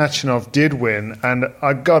 Yes, Khachanov did win, and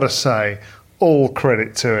I've got to say, all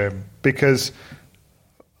credit to him, because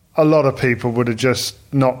a lot of people would have just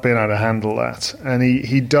not been able to handle that. And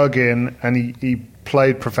he dug in, and he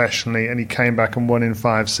played professionally, and he came back and won in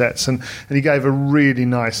 5 sets. And he gave a really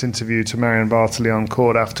nice interview to Marion Bartoli on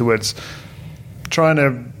court afterwards, trying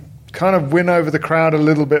to kind of win over the crowd a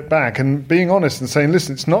little bit back, and being honest and saying,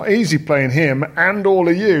 listen, it's not easy playing him and all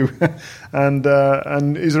of you.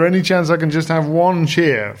 and is there any chance I can just have one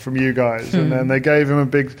cheer from you guys? And then they gave him a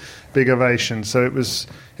big ovation. So it was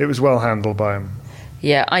well handled by him.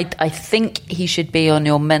 Yeah, I think he should be on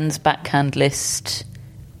your men's backhand list,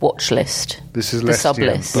 watch list. This is the sub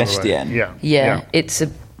list. Lestienne. Yeah, it's a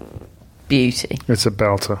beauty. It's a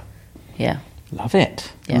belter. Yeah. Love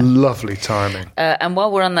it. Yeah. Lovely timing. And while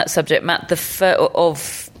we're on that subject, Matt,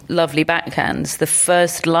 of lovely backhands, the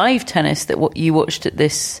first live tennis that you watched at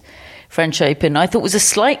this French Open, I thought was a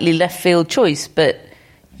slightly left field choice, but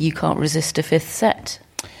you can't resist a 5th set.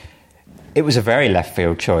 It was a very left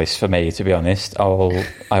field choice for me, to be honest. I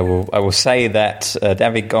will say that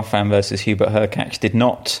David Goffin versus Hubert Hurkacz did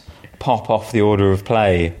not pop off the order of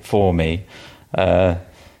play for me. But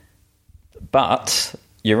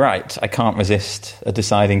you're right, I can't resist a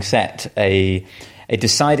deciding set. A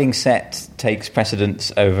deciding set takes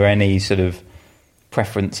precedence over any sort of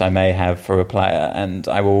preference I may have for a player, and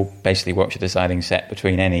I will basically watch a deciding set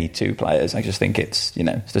between any 2 players. I just think it's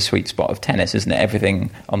it's the sweet spot of tennis, isn't it? Everything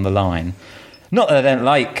on the line. Not that I don't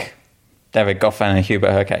like David Goffin and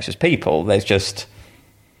Hubert Hurkacz as people. There's just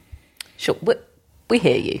sure we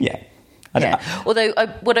hear you. Yeah. Although I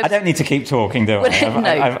don't need to keep talking, do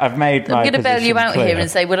I? I've made my I'm going to bail you out clear here and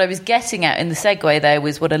say what I was getting at in the segue there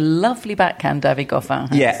was what a lovely backhand David Goffin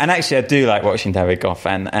has. Yeah, and actually I do like watching David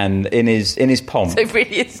Goffin, and in his pomp. So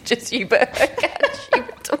really it's just Hubert Hurkacz you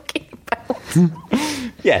were talking about.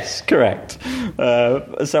 Yes, correct.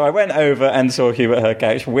 So I went over and saw Hubert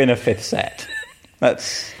Hurkacz win a 5th set.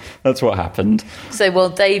 That's what happened. So while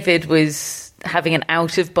David was having an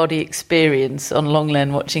out-of-body experience on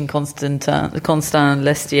Longlen watching Constant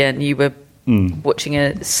Lestienne, you were watching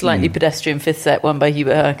a slightly pedestrian 5th set won by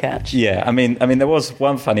Hubert Hurkacz. Yeah, I mean, there was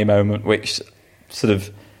one funny moment which sort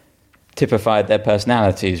of typified their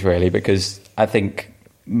personalities, really, because I think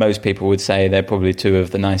most people would say they're probably 2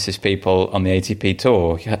 of the nicest people on the ATP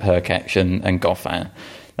Tour, Hurkacz and Goffin.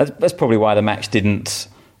 That's probably why the match didn't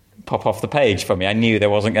pop off the page for me. I knew there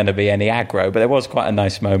wasn't going to be any aggro, but there was quite a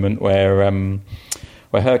nice moment where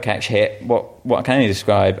Hurkacz hit what I can only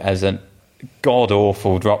describe as a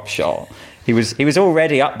god-awful drop shot. He was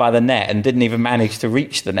already up by the net and didn't even manage to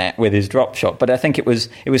reach the net with his drop shot. But I think it was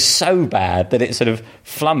so bad that it sort of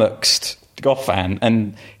flummoxed Goffin,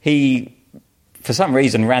 and he, for some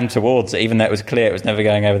reason, ran towards it, even though it was clear it was never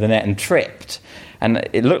going over the net, and tripped. And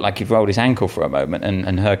it looked like he'd rolled his ankle for a moment,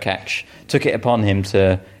 and Hurkacz took it upon him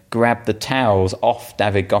to grab the towels off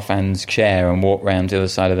David Goffin's chair and walk round to the other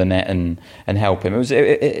side of the net and help him.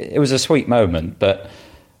 It was a sweet moment, but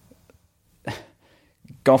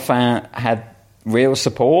Goffin had real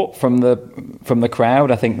support from the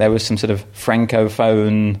crowd. I think there was some sort of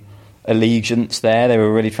francophone allegiance there. They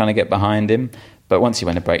were really trying to get behind him. But once he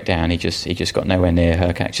went to break down, he just got nowhere near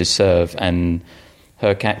Hurkacz's serve, and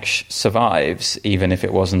Hurkacz survives, even if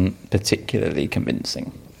it wasn't particularly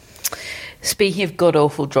convincing. Speaking of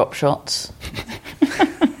god-awful drop shots,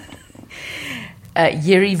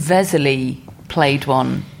 Yuri Vesely played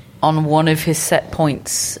one on one of his set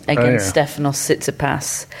points against Stefanos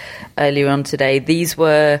Tsitsipas earlier on today. These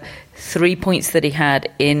were 3 points that he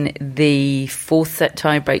had in the fourth set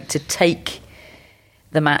tiebreak to take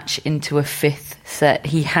the match into a fifth set.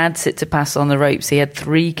 He had Tsitsipas on the ropes. He had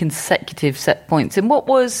 3 consecutive set points in what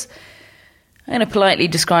was, I'm going to politely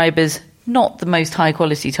describe as not the most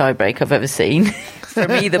high-quality tiebreak I've ever seen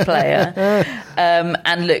from either player.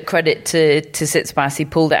 And look, credit to Tsitsipas. He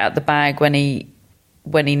pulled it out the bag when he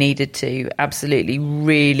needed to. Absolutely,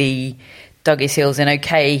 really dug his heels in.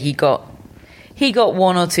 Okay, he got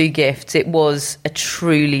 1 or 2 gifts. It was a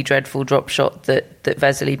truly dreadful drop shot that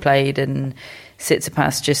Vesely played, and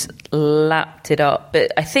Tsitsipas just lapped it up.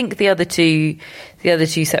 But I think the other two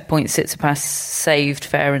set points Tsitsipas saved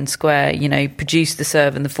fair and square. You know, produced the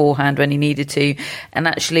serve and the forehand when he needed to, and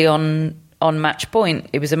actually on match point,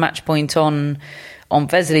 it was a match point on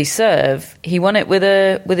Vesely's serve. He won it with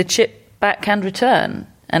a chip backhand return,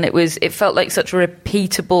 and it felt like such a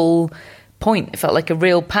repeatable point. It felt like a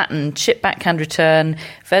real pattern. Chip backhand return.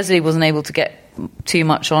 Vesely wasn't able to get too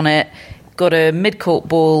much on it. Got a mid-court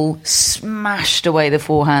ball, smashed away the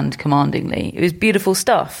forehand commandingly. It was beautiful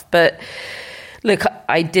stuff. But look,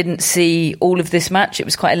 I didn't see all of this match. It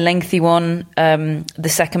was quite a lengthy one. The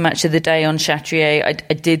second match of the day on Chatrier,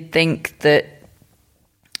 I did think that,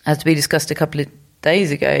 as we discussed a couple of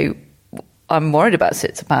days ago, I'm worried about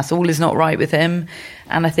Tsitsipas. All is not right with him.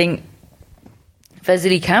 And I think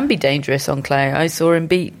Vesely can be dangerous on clay. I saw him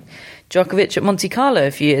beat Djokovic at Monte Carlo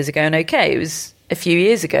a few years ago, and okay, it was a few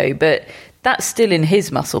years ago, but that's still in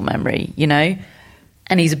his muscle memory, you know?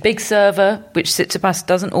 And he's a big server, which Tsitsipas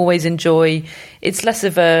doesn't always enjoy. It's less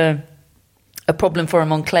of a problem for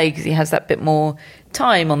him on clay because he has that bit more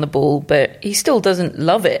time on the ball, but he still doesn't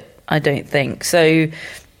love it, I don't think. So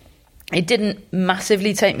it didn't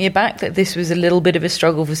massively take me aback that this was a little bit of a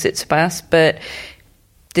struggle for Tsitsipas, but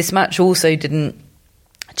this match also didn't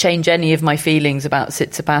change any of my feelings about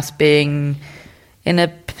Tsitsipas being in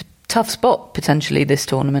a tough spot potentially this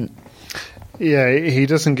tournament. Yeah, he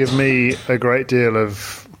doesn't give me a great deal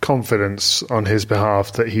of confidence on his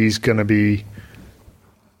behalf that he's going to be,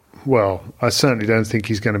 well, I certainly don't think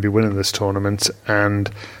he's going to be winning this tournament, and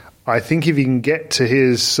I think if he can get to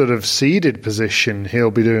his sort of seeded position,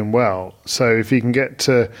 he'll be doing well. So if he can get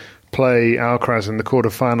to play Alcaraz in the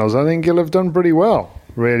quarterfinals, I think he'll have done pretty well,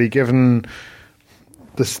 really, given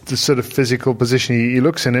the sort of physical position he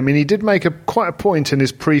looks in. I mean, he did make quite a point in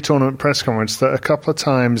his pre-tournament press conference that a couple of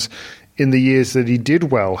times in the years that he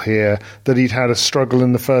did well here, that he'd had a struggle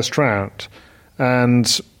in the first round.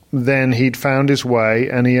 And then he'd found his way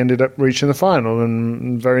and he ended up reaching the final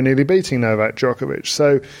and very nearly beating Novak Djokovic.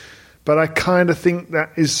 So, but I kind of think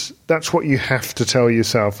that's what you have to tell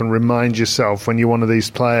yourself and remind yourself when you're one of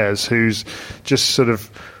these players who's just sort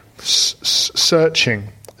of searching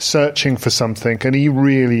for something, and he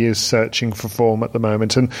really is searching for form at the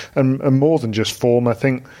moment, and more than just form, I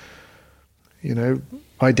think, you know,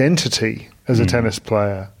 identity as a tennis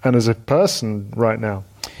player and as a person right now.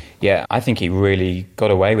 Yeah, I think he really got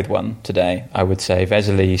away with one today, I would say.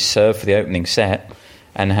 Vesely served for the opening set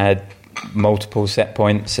and had multiple set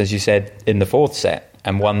points, as you said, in the fourth set,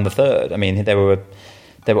 and won the third. I mean, there were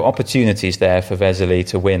opportunities there for Vesely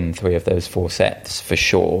to win 3 of those 4 sets, for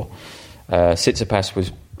sure. Tsitsipas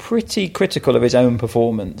was pretty critical of his own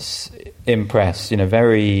performance, impressed, you know,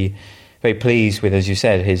 very, very pleased with, as you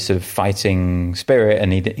said, his sort of fighting spirit,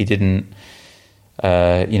 and he didn't,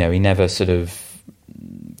 you know, he never sort of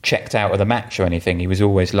checked out of the match or anything. He was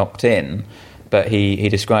always locked in, but he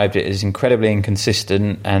described it as incredibly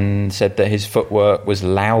inconsistent and said that his footwork was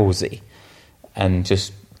lousy and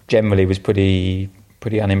just generally was pretty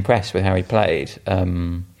unimpressed with how he played.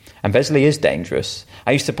 And Vesely is dangerous.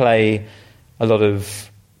 I used to play a lot of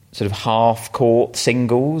sort of half-court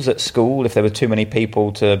singles at school. If there were too many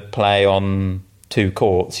people to play on 2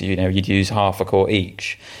 courts, you know, you'd use half a court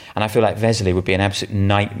each. And I feel like Vesely would be an absolute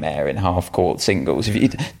nightmare in half-court singles. If you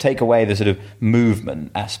take away the sort of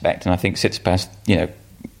movement aspect, and I think Tsitsipas, you know,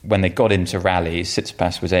 when they got into rallies,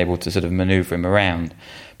 Tsitsipas was able to sort of manoeuvre him around.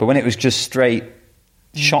 But when it was just straight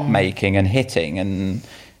shot-making and hitting and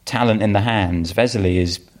talent in the hands, Vesely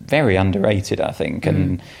is very underrated, I think,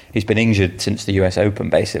 and he's been injured since the US Open.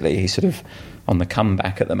 Basically, he's sort of on the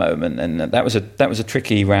comeback at the moment, and that was a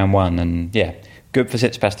tricky round 1, and yeah, good for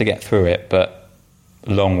Tsitsipas to get through it, but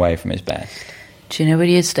a long way from his best. Do you know what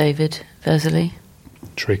he is, David? Vesely?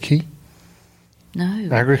 Tricky? No.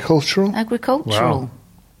 Agricultural? Agricultural. Wow.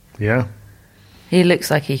 Yeah. He looks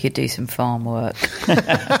like he could do some farm work.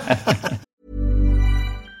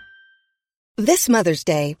 This Mother's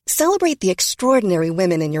Day, celebrate the extraordinary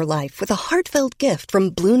women in your life with a heartfelt gift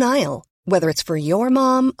from Blue Nile. Whether it's for your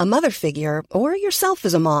mom, a mother figure, or yourself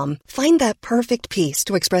as a mom, find that perfect piece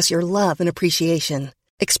to express your love and appreciation.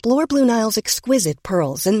 Explore Blue Nile's exquisite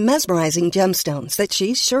pearls and mesmerizing gemstones that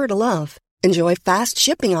she's sure to love. Enjoy fast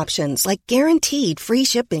shipping options like guaranteed free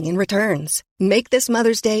shipping and returns. Make this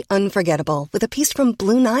Mother's Day unforgettable with a piece from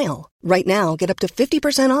Blue Nile. Right now, get up to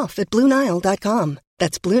 50% off at BlueNile.com.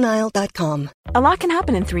 That's BlueNile.com. A lot can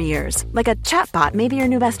happen in 3 years, like a chatbot may be your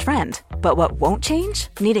new best friend. But what won't change?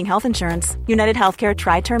 Needing health insurance. United Healthcare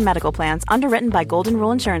Tri-Term Medical Plans, underwritten by Golden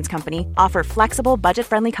Rule Insurance Company, offer flexible,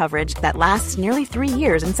 budget-friendly coverage that lasts nearly 3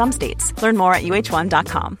 years in some states. Learn more at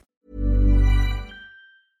UH1.com.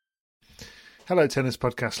 Hello, Tennis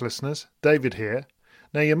Podcast listeners. David here.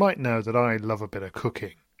 Now, you might know that I love a bit of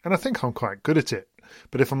cooking, and I think I'm quite good at it.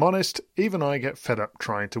 But if I'm honest, even I get fed up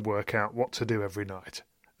trying to work out what to do every night.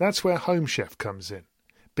 That's where Home Chef comes in.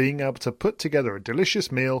 Being able to put together a delicious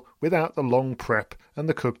meal without the long prep and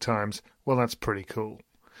the cook times, well, that's pretty cool.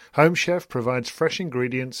 Home Chef provides fresh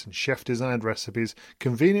ingredients and chef-designed recipes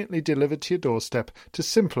conveniently delivered to your doorstep to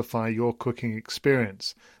simplify your cooking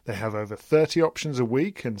experience. They have over 30 options a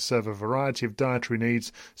week and serve a variety of dietary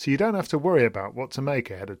needs, so you don't have to worry about what to make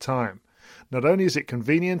ahead of time. Not only is it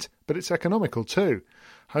convenient, but it's economical too.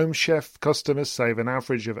 Home Chef customers save an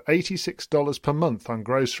average of $86 per month on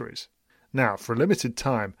groceries. Now, for a limited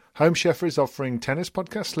time, Home Chef is offering Tennis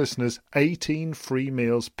Podcast listeners 18 free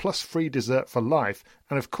meals plus free dessert for life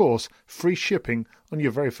and, of course, free shipping on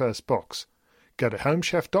your very first box. Go to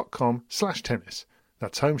homechef.com/tennis.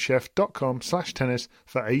 That's homechef.com/tennis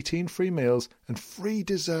for 18 free meals and free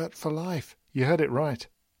dessert for life. You heard it right.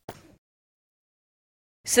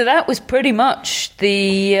 So that was pretty much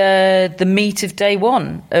the meat of day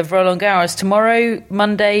one of Roland Garros. Tomorrow,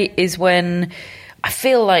 Monday, is when I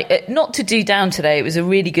feel like, not to do down today, it was a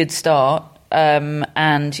really good start,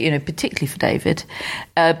 and, you know, particularly for David,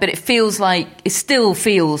 but it still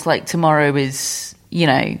feels like tomorrow is, you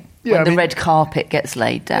know, when the red carpet gets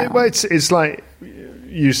laid down. Well, it's like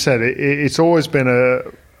you said, it's always been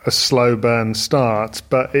a slow burn start,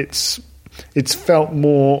 but it's felt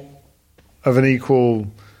more of an equal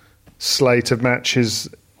slate of matches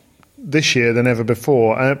this year than ever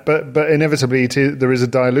before. But inevitably there is a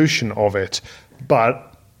dilution of it.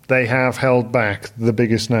 But they have held back the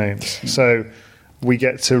biggest names. So we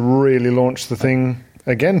get to really launch the thing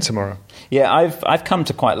again tomorrow. Yeah, I've come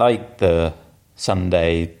to quite like the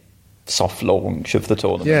Sunday soft launch of the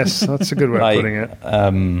tournament. Yes, that's a good way of putting it.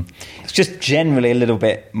 It's just generally a little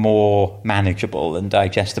bit more manageable and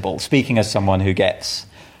digestible. Speaking as someone who gets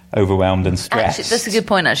overwhelmed and stressed. Actually, that's a good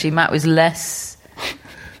point, actually. Matt was less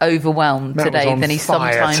overwhelmed today than he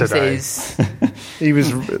sometimes is. He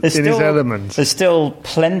was in his element. There's still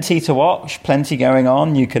plenty to watch, plenty going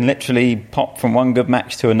on. You can literally pop from one good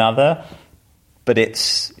match to another, but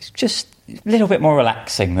it's just a little bit more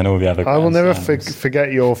relaxing than all the other. I will never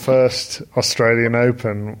forget your first Australian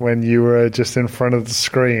Open when you were just in front of the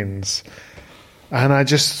screens, and I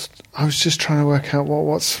was just trying to work out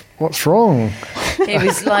what's wrong. It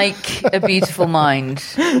was like A Beautiful Mind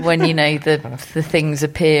when, you know, the things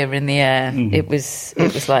appear in the air. It was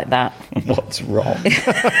like that. What's wrong?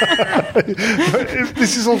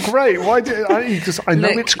 This is all great. Why? I know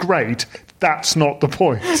it's great. That's not the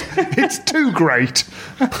point. It's too great.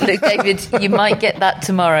 Look, David, you might get that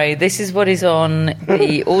tomorrow. This is what is on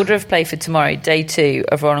the order of play for tomorrow, day 2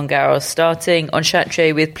 of Roland Garros, starting on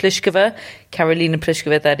Chatrier with Pliskova, Karolina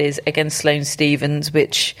Pliskova, that is, against Sloane Stephens,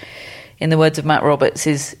 which, in the words of Matt Roberts,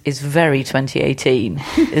 is very 2018,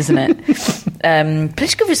 isn't it?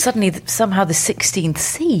 Pliskova is suddenly somehow the 16th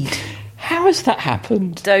seed. How has that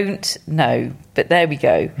happened? Don't know, but there we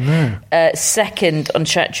go. No. Second on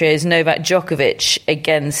Chatrier is Novak Djokovic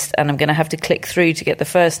against, and I'm going to have to click through to get the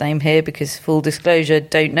first name here because, full disclosure,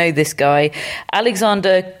 don't know this guy,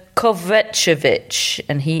 Alexander Kovacevic,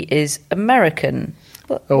 and he is American.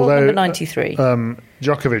 Although, number 93.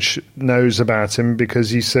 Djokovic knows about him because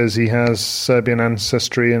he says he has Serbian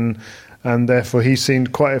ancestry and therefore he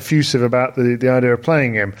seemed quite effusive about the idea of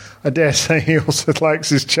playing him. I dare say he also likes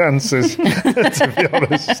his chances, to be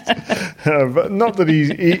honest. But not that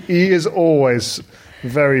he is always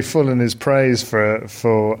very full in his praise for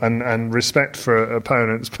and respect for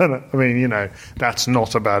opponents. But I mean, you know, that's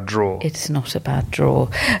not a bad draw. It's not a bad draw.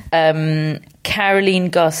 Caroline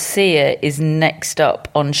Garcia is next up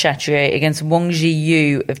on Chatrier against Wang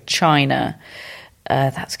Jiyu of China.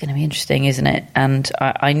 That's going to be interesting, isn't it? And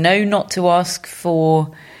I know not to ask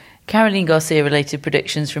for Caroline Garcia-related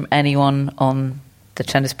predictions from anyone on the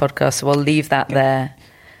Tennis Podcast, so I'll leave that there.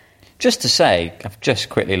 Just to say, I've just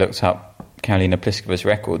quickly looked up Karolina Pliskova's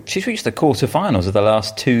record. She's reached the quarterfinals of the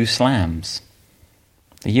last 2 slams.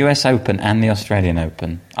 The US Open and the Australian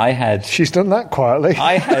Open. She's done that quietly.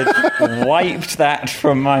 I had wiped that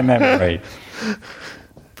from my memory.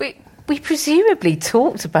 We presumably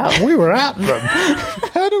talked about... We were at them.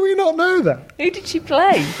 How do we not know that? Who did she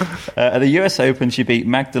play? At the US Open, she beat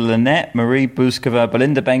Magda Linette, Marie Buzkova,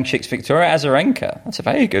 Belinda Bencic, Victoria Azarenka. That's a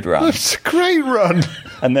very good run. That's a great run.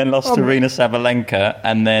 And then lost to Rina Sabalenka.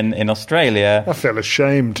 And then in Australia... I feel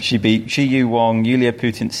ashamed. She beat Chi Yu Wong, Yulia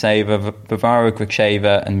Putintseva, Varvara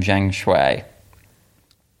Gracheva and Zhang Shui.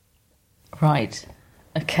 Right.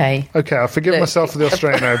 Okay. Okay, I'll forgive myself for the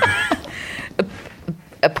Australian Open.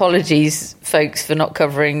 Apologies, folks, for not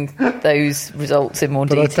covering those results in more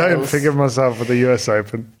details. But I don't forgive myself for the US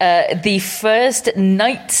Open. The first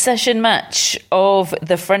night session match of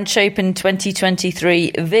the French Open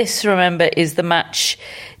 2023. This, remember, is the match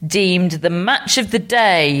deemed the match of the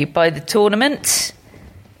day by the tournament.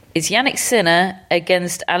 It's Yannick Sinner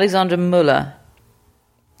against Alexander Muller,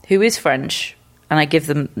 who is French. And I give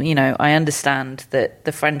them, I understand that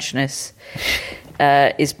the Frenchness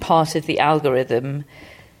is part of the algorithm.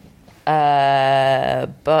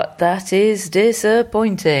 But that is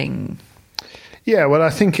disappointing. Yeah, well, I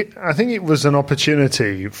think it was an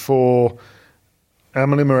opportunity for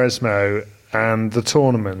Amelie Mauresmo and the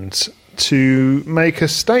tournament to make a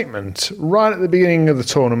statement right at the beginning of the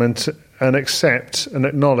tournament and accept and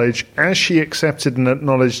acknowledge, as she accepted and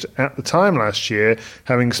acknowledged at the time last year,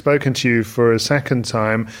 having spoken to you for a second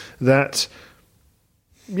time, that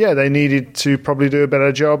they needed to probably do a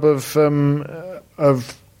better job of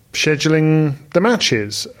scheduling the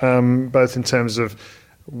matches, both in terms of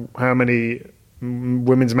how many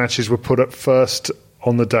women's matches were put up first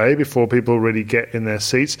on the day before people really get in their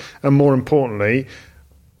seats, and more importantly,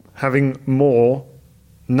 having more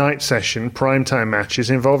night session primetime matches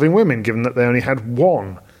involving women, given that they only had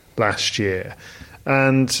one last year.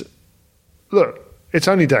 And look, it's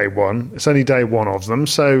only day one. It's only day one of them,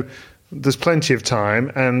 so there's plenty of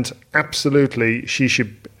time, and absolutely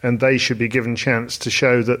they should be given chance to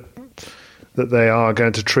show that they are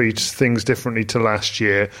going to treat things differently to last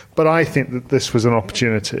year. But I think that this was an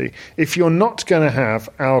opportunity. If you're not going to have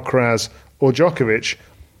Alcaraz or Djokovic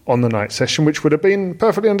on the night session, which would have been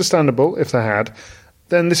perfectly understandable if they had,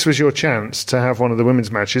 then this was your chance to have one of the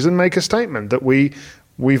women's matches and make a statement that we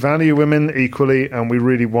value women equally and we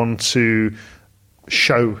really want to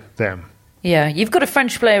show them. Yeah, you've got a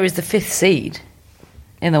French player as the 5th seed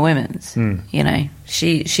in the women's.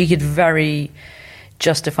 She could very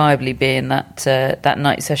justifiably be in that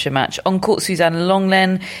night session match. On court, Suzanne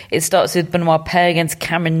Lenglen. It starts with Benoit Paire against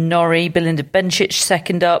Cameron Norrie. Belinda Bencic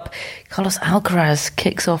second up. Carlos Alcaraz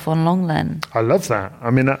kicks off on Lenglen. I love that. I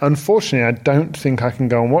mean, unfortunately, I don't think I can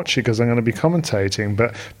go and watch it because I'm going to be commentating,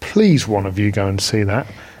 but please, one of you go and see that.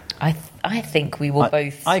 I think we will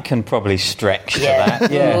both... I can probably stretch to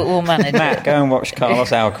that. Yeah. We'll manage Matt, it. go and watch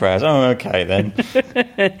Carlos Alcaraz. Oh, okay, then.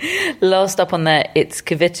 Last up on there, it's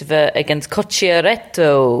Kvitova against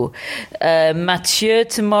Cocciaretto. Mathieu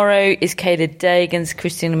tomorrow is Kayla Day against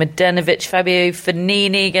Kristina Mladenovic. Fabio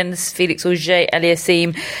Fognini against Felix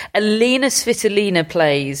Auger-Aliassime. Alina Svitolina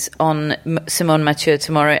plays on Simone Mathieu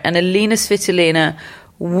tomorrow. And Alina Svitolina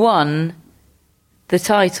won the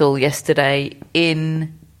title yesterday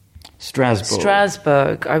in...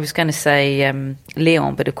 Strasbourg. I was going to say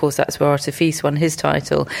Lyon, but of course that's where Arthur Fils won his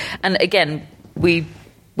title. And again, we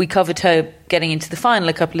covered her getting into the final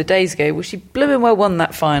a couple of days ago. Well, she blew and well won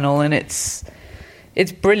that final, and it's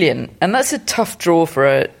brilliant. And that's a tough draw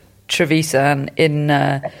for Trevisan in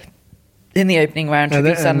the opening round.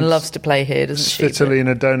 Trevisan loves to play here, doesn't she?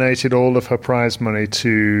 Svitolina donated all of her prize money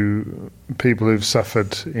to people who've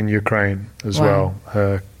suffered in Ukraine as well.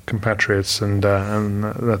 Her compatriots, and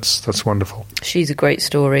that's wonderful. She's a great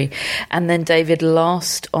story. And then David,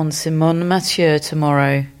 last on Simone Mathieu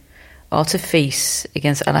tomorrow, Arthur Fils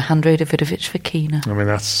against Alejandro Davidovich Fokina. I mean,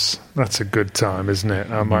 that's a good time, isn't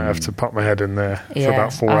it? I might have to pop my head in there for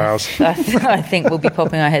about 4 hours. I think we'll be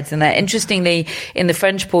popping our heads in there. Interestingly, in the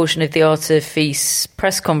French portion of the Arthur Fils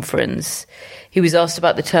press conference, he was asked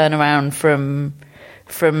about the turnaround from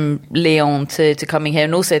Lyon to coming here,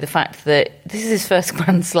 and also the fact that this is his first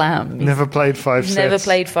Grand Slam. He's never played 5 sets. Never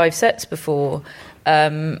played 5 sets before.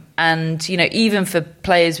 And, even for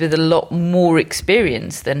players with a lot more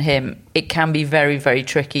experience than him, it can be very, very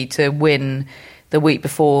tricky to win the week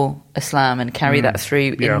before a slam and carry that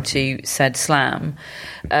through into said slam.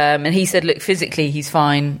 And he said, look, physically he's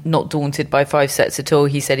fine, not daunted by 5 sets at all.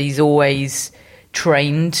 He said he's always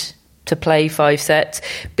trained to play 5 sets,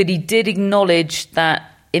 but he did acknowledge that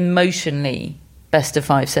emotionally best of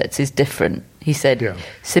 5 sets is different He said,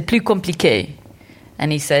 c'est plus compliqué.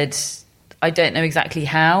 And he said, I don't know exactly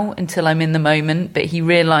how until I'm in the moment, but he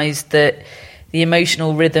realised that the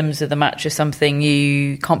emotional rhythms of the match are something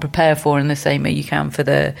you can't prepare for in the same way you can for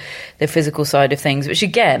the physical side of things, which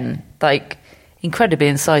again, like, incredibly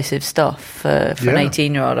incisive stuff for an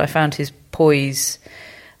 18-year-old. I found his poise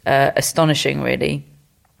astonishing, really.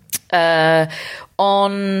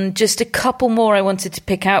 On just a couple more I wanted to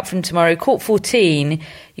pick out from tomorrow. Court 14,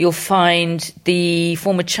 you'll find the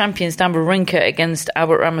former champion Stan Wawrinka against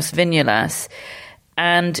Albert Ramos Viñolas.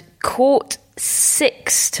 And Court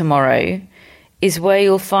 6 tomorrow is where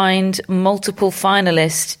you'll find multiple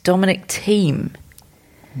finalist Dominic Thiem.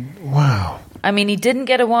 Wow. I mean, he didn't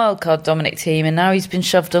get a wild card, Dominic Thiem, and now he's been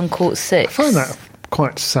shoved on Court 6. I find that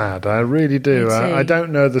quite sad. I really do. I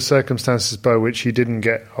don't know the circumstances by which he didn't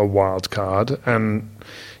get a wild card, and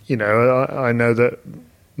you know, I know that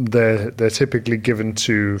they're typically given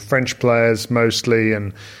to French players mostly,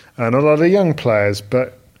 and a lot of young players.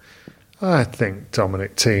 But I think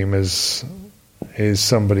Dominic Thiem is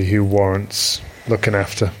somebody who warrants looking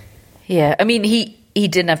after. Yeah, I mean, he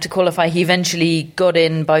didn't have to qualify. He eventually got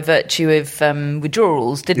in by virtue of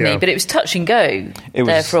withdrawals, didn't he? But it was touch and go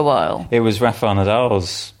there for a while. It was Rafael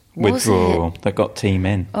Nadal's withdrawal that got Thiem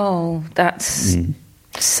in. Oh, that's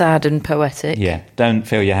sad and poetic. Yeah, don't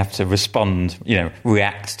feel you have to respond,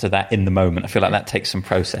 react to that in the moment. I feel like that takes some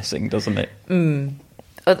processing, doesn't it?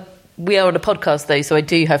 We are on a podcast, though, so I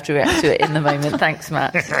do have to react to it in the moment. Thanks,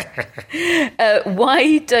 Matt.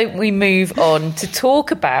 Why don't we move on to talk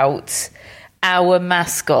about our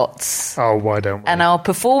mascots? Oh, why don't we? And our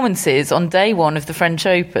performances on day one of the French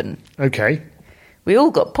Open. Okay. We all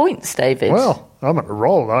got points, David. Well, I'm at a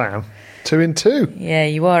roll, I am. 2 in 2. Yeah,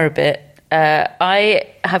 you are a bit. I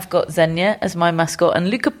have got Xenia as my mascot, and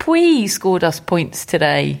Luca Pouille scored us points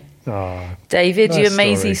today. Oh, David, you and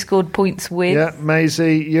Maisie scored points with. Yeah,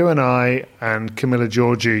 Maisie, you and I and Camilla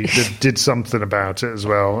Giorgi did something about it as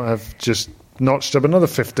well. I've just notched up another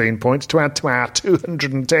 15 points to add to our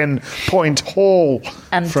 210-point haul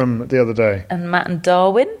from the other day. And Matt and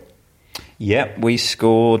Darwin? Yep, we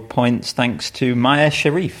scored points thanks to Maya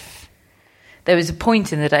Sharif. There was a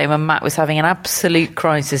point in the day when Matt was having an absolute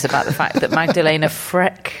crisis about the fact that Magdalena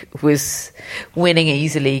Freck was winning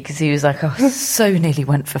easily, because he was like, so nearly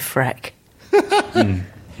went for Freck.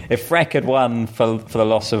 If Freck had won for the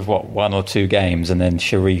loss of, 1 or 2 games, and then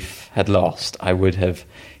Sharif had lost, I would have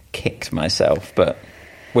kicked myself, but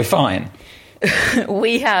we're fine.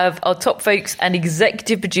 We have our top folks and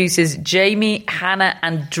executive producers, Jamie, Hannah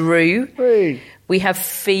and Drew. Hey. We have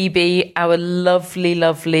Phoebe, our lovely,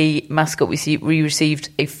 lovely mascot. We received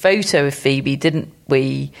a photo of Phoebe, didn't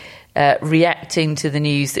we, reacting to the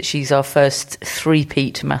news that she's our first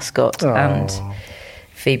three-peat mascot. Aww. And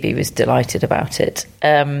Phoebe was delighted about it.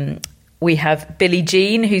 We have Billie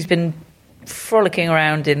Jean, who's been frolicking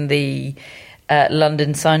around in the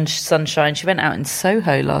London sunshine. She went out in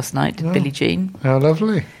Soho last night, did Billie Jean. How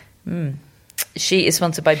lovely. She is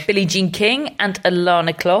sponsored by Billie Jean King and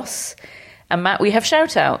Alana Kloss. And Matt, we have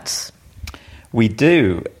shout-outs. We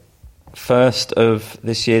do. First of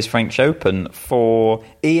this year's French Open for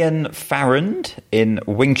Ian Farrand in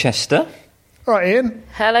Winchester. All right, Ian.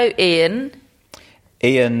 Hello, Ian.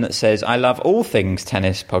 Ian says, I love all things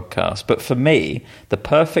tennis podcast, but for me, the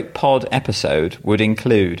perfect pod episode would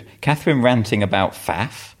include Catherine ranting about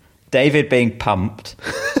Faf, David being pumped,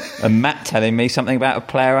 and Matt telling me something about a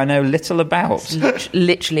player I know little about.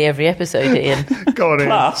 Literally every episode, Ian. Go on, Ian.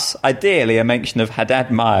 Plus, ideally, a mention of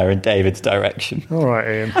Haddad Meyer in David's direction. All right,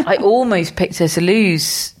 Ian. I almost picked her to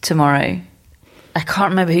lose tomorrow. I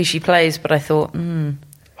can't remember who she plays, but I thought,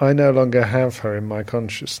 I no longer have her in my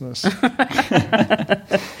consciousness.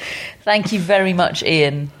 Thank you very much,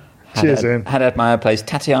 Ian. Cheers, Ian. Haddad Meyer plays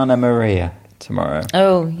Tatiana Maria tomorrow.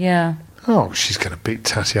 Oh, yeah. Oh, she's going to beat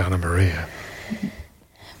Tatiana Maria.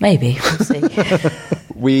 Maybe. We'll see.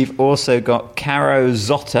 We've also got Caro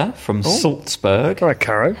Zotter from Salzburg. All right,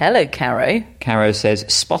 Caro. Hello, Caro. Caro says,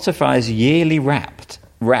 Spotify's yearly rap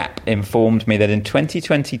informed me that in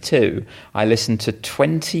 2022, I listened to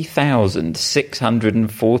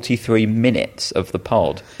 20,643 minutes of the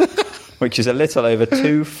pod, which is a little over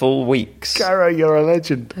 2 full weeks. Caro, you're a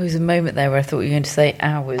legend. There was a moment there where I thought you were going to say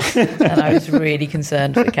hours, and I was really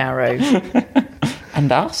concerned for Caro.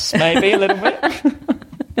 And us, maybe, a little bit.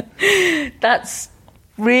 That's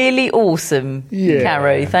really awesome,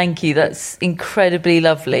 Caro. Thank you. That's incredibly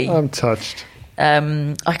lovely. I'm touched.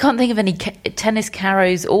 I can't think of any tennis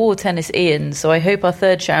Caros or tennis Ians, so I hope our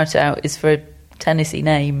third shout-out is for a tennis-y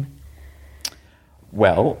name.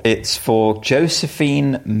 Well, it's for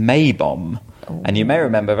Josephine Maybom And you may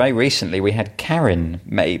remember very recently we had Karen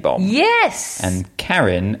Maybom. Yes! And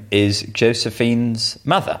Karen is Josephine's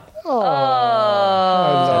mother. Oh.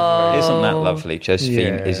 Isn't that lovely?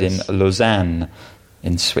 Josephine is in Lausanne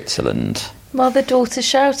in Switzerland. Mother-daughter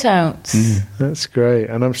shout-outs. That's great.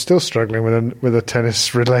 And I'm still struggling with a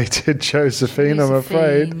tennis-related Josephine, I'm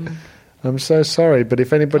afraid. I'm so sorry, but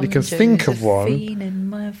if anybody can think of one... Josephine in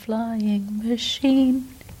my flying machine.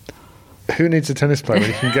 Who needs a tennis player when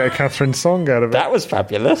you can get a Catherine song out of it? That was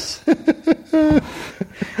fabulous.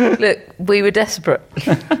 Look, we were desperate.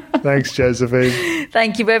 Thanks, Josephine.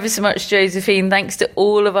 Thank you ever so much, Josephine. Thanks to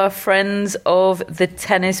all of our friends of the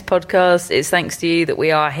Tennis Podcast. It's thanks to you that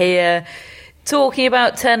we are here talking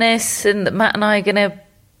about tennis, and that Matt and I are going to,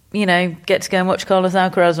 get to go and watch Carlos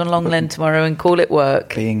Alcaraz on Longland tomorrow and call it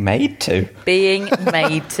work. Being made to.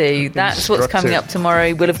 That's what's coming up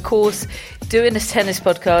tomorrow. We'll, of course, do a tennis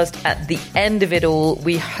podcast at the end of it all.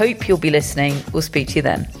 We hope you'll be listening. We'll speak to you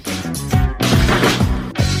then.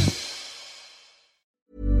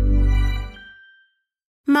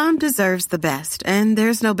 Mom deserves the best, and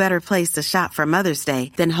there's no better place to shop for Mother's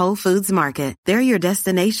Day than Whole Foods Market. They're your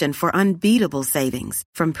destination for unbeatable savings,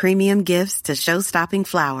 from premium gifts to show-stopping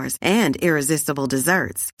flowers and irresistible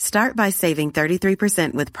desserts. Start by saving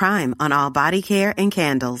 33% with Prime on all body care and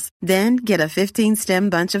candles. Then get a 15-stem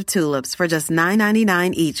bunch of tulips for just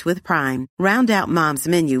 $9.99 each with Prime. Round out Mom's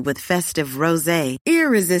menu with festive rosé,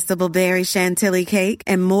 irresistible berry chantilly cake,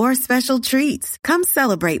 and more special treats. Come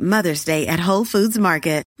celebrate Mother's Day at Whole Foods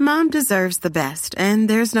Market. Mom deserves the best, and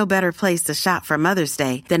there's no better place to shop for Mother's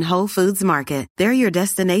Day than Whole Foods Market. They're your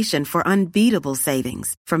destination for unbeatable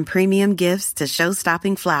savings, from premium gifts to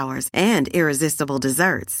show-stopping flowers and irresistible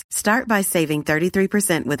desserts. Start by saving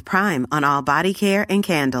 33% with Prime on all body care and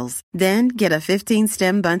candles. Then get a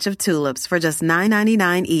 15-stem bunch of tulips for just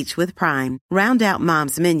 $9.99 each with Prime. Round out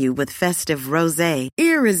Mom's menu with festive rosé,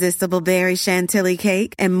 irresistible berry chantilly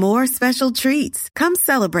cake, and more special treats. Come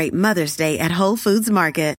celebrate Mother's Day at Whole Foods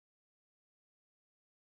Market.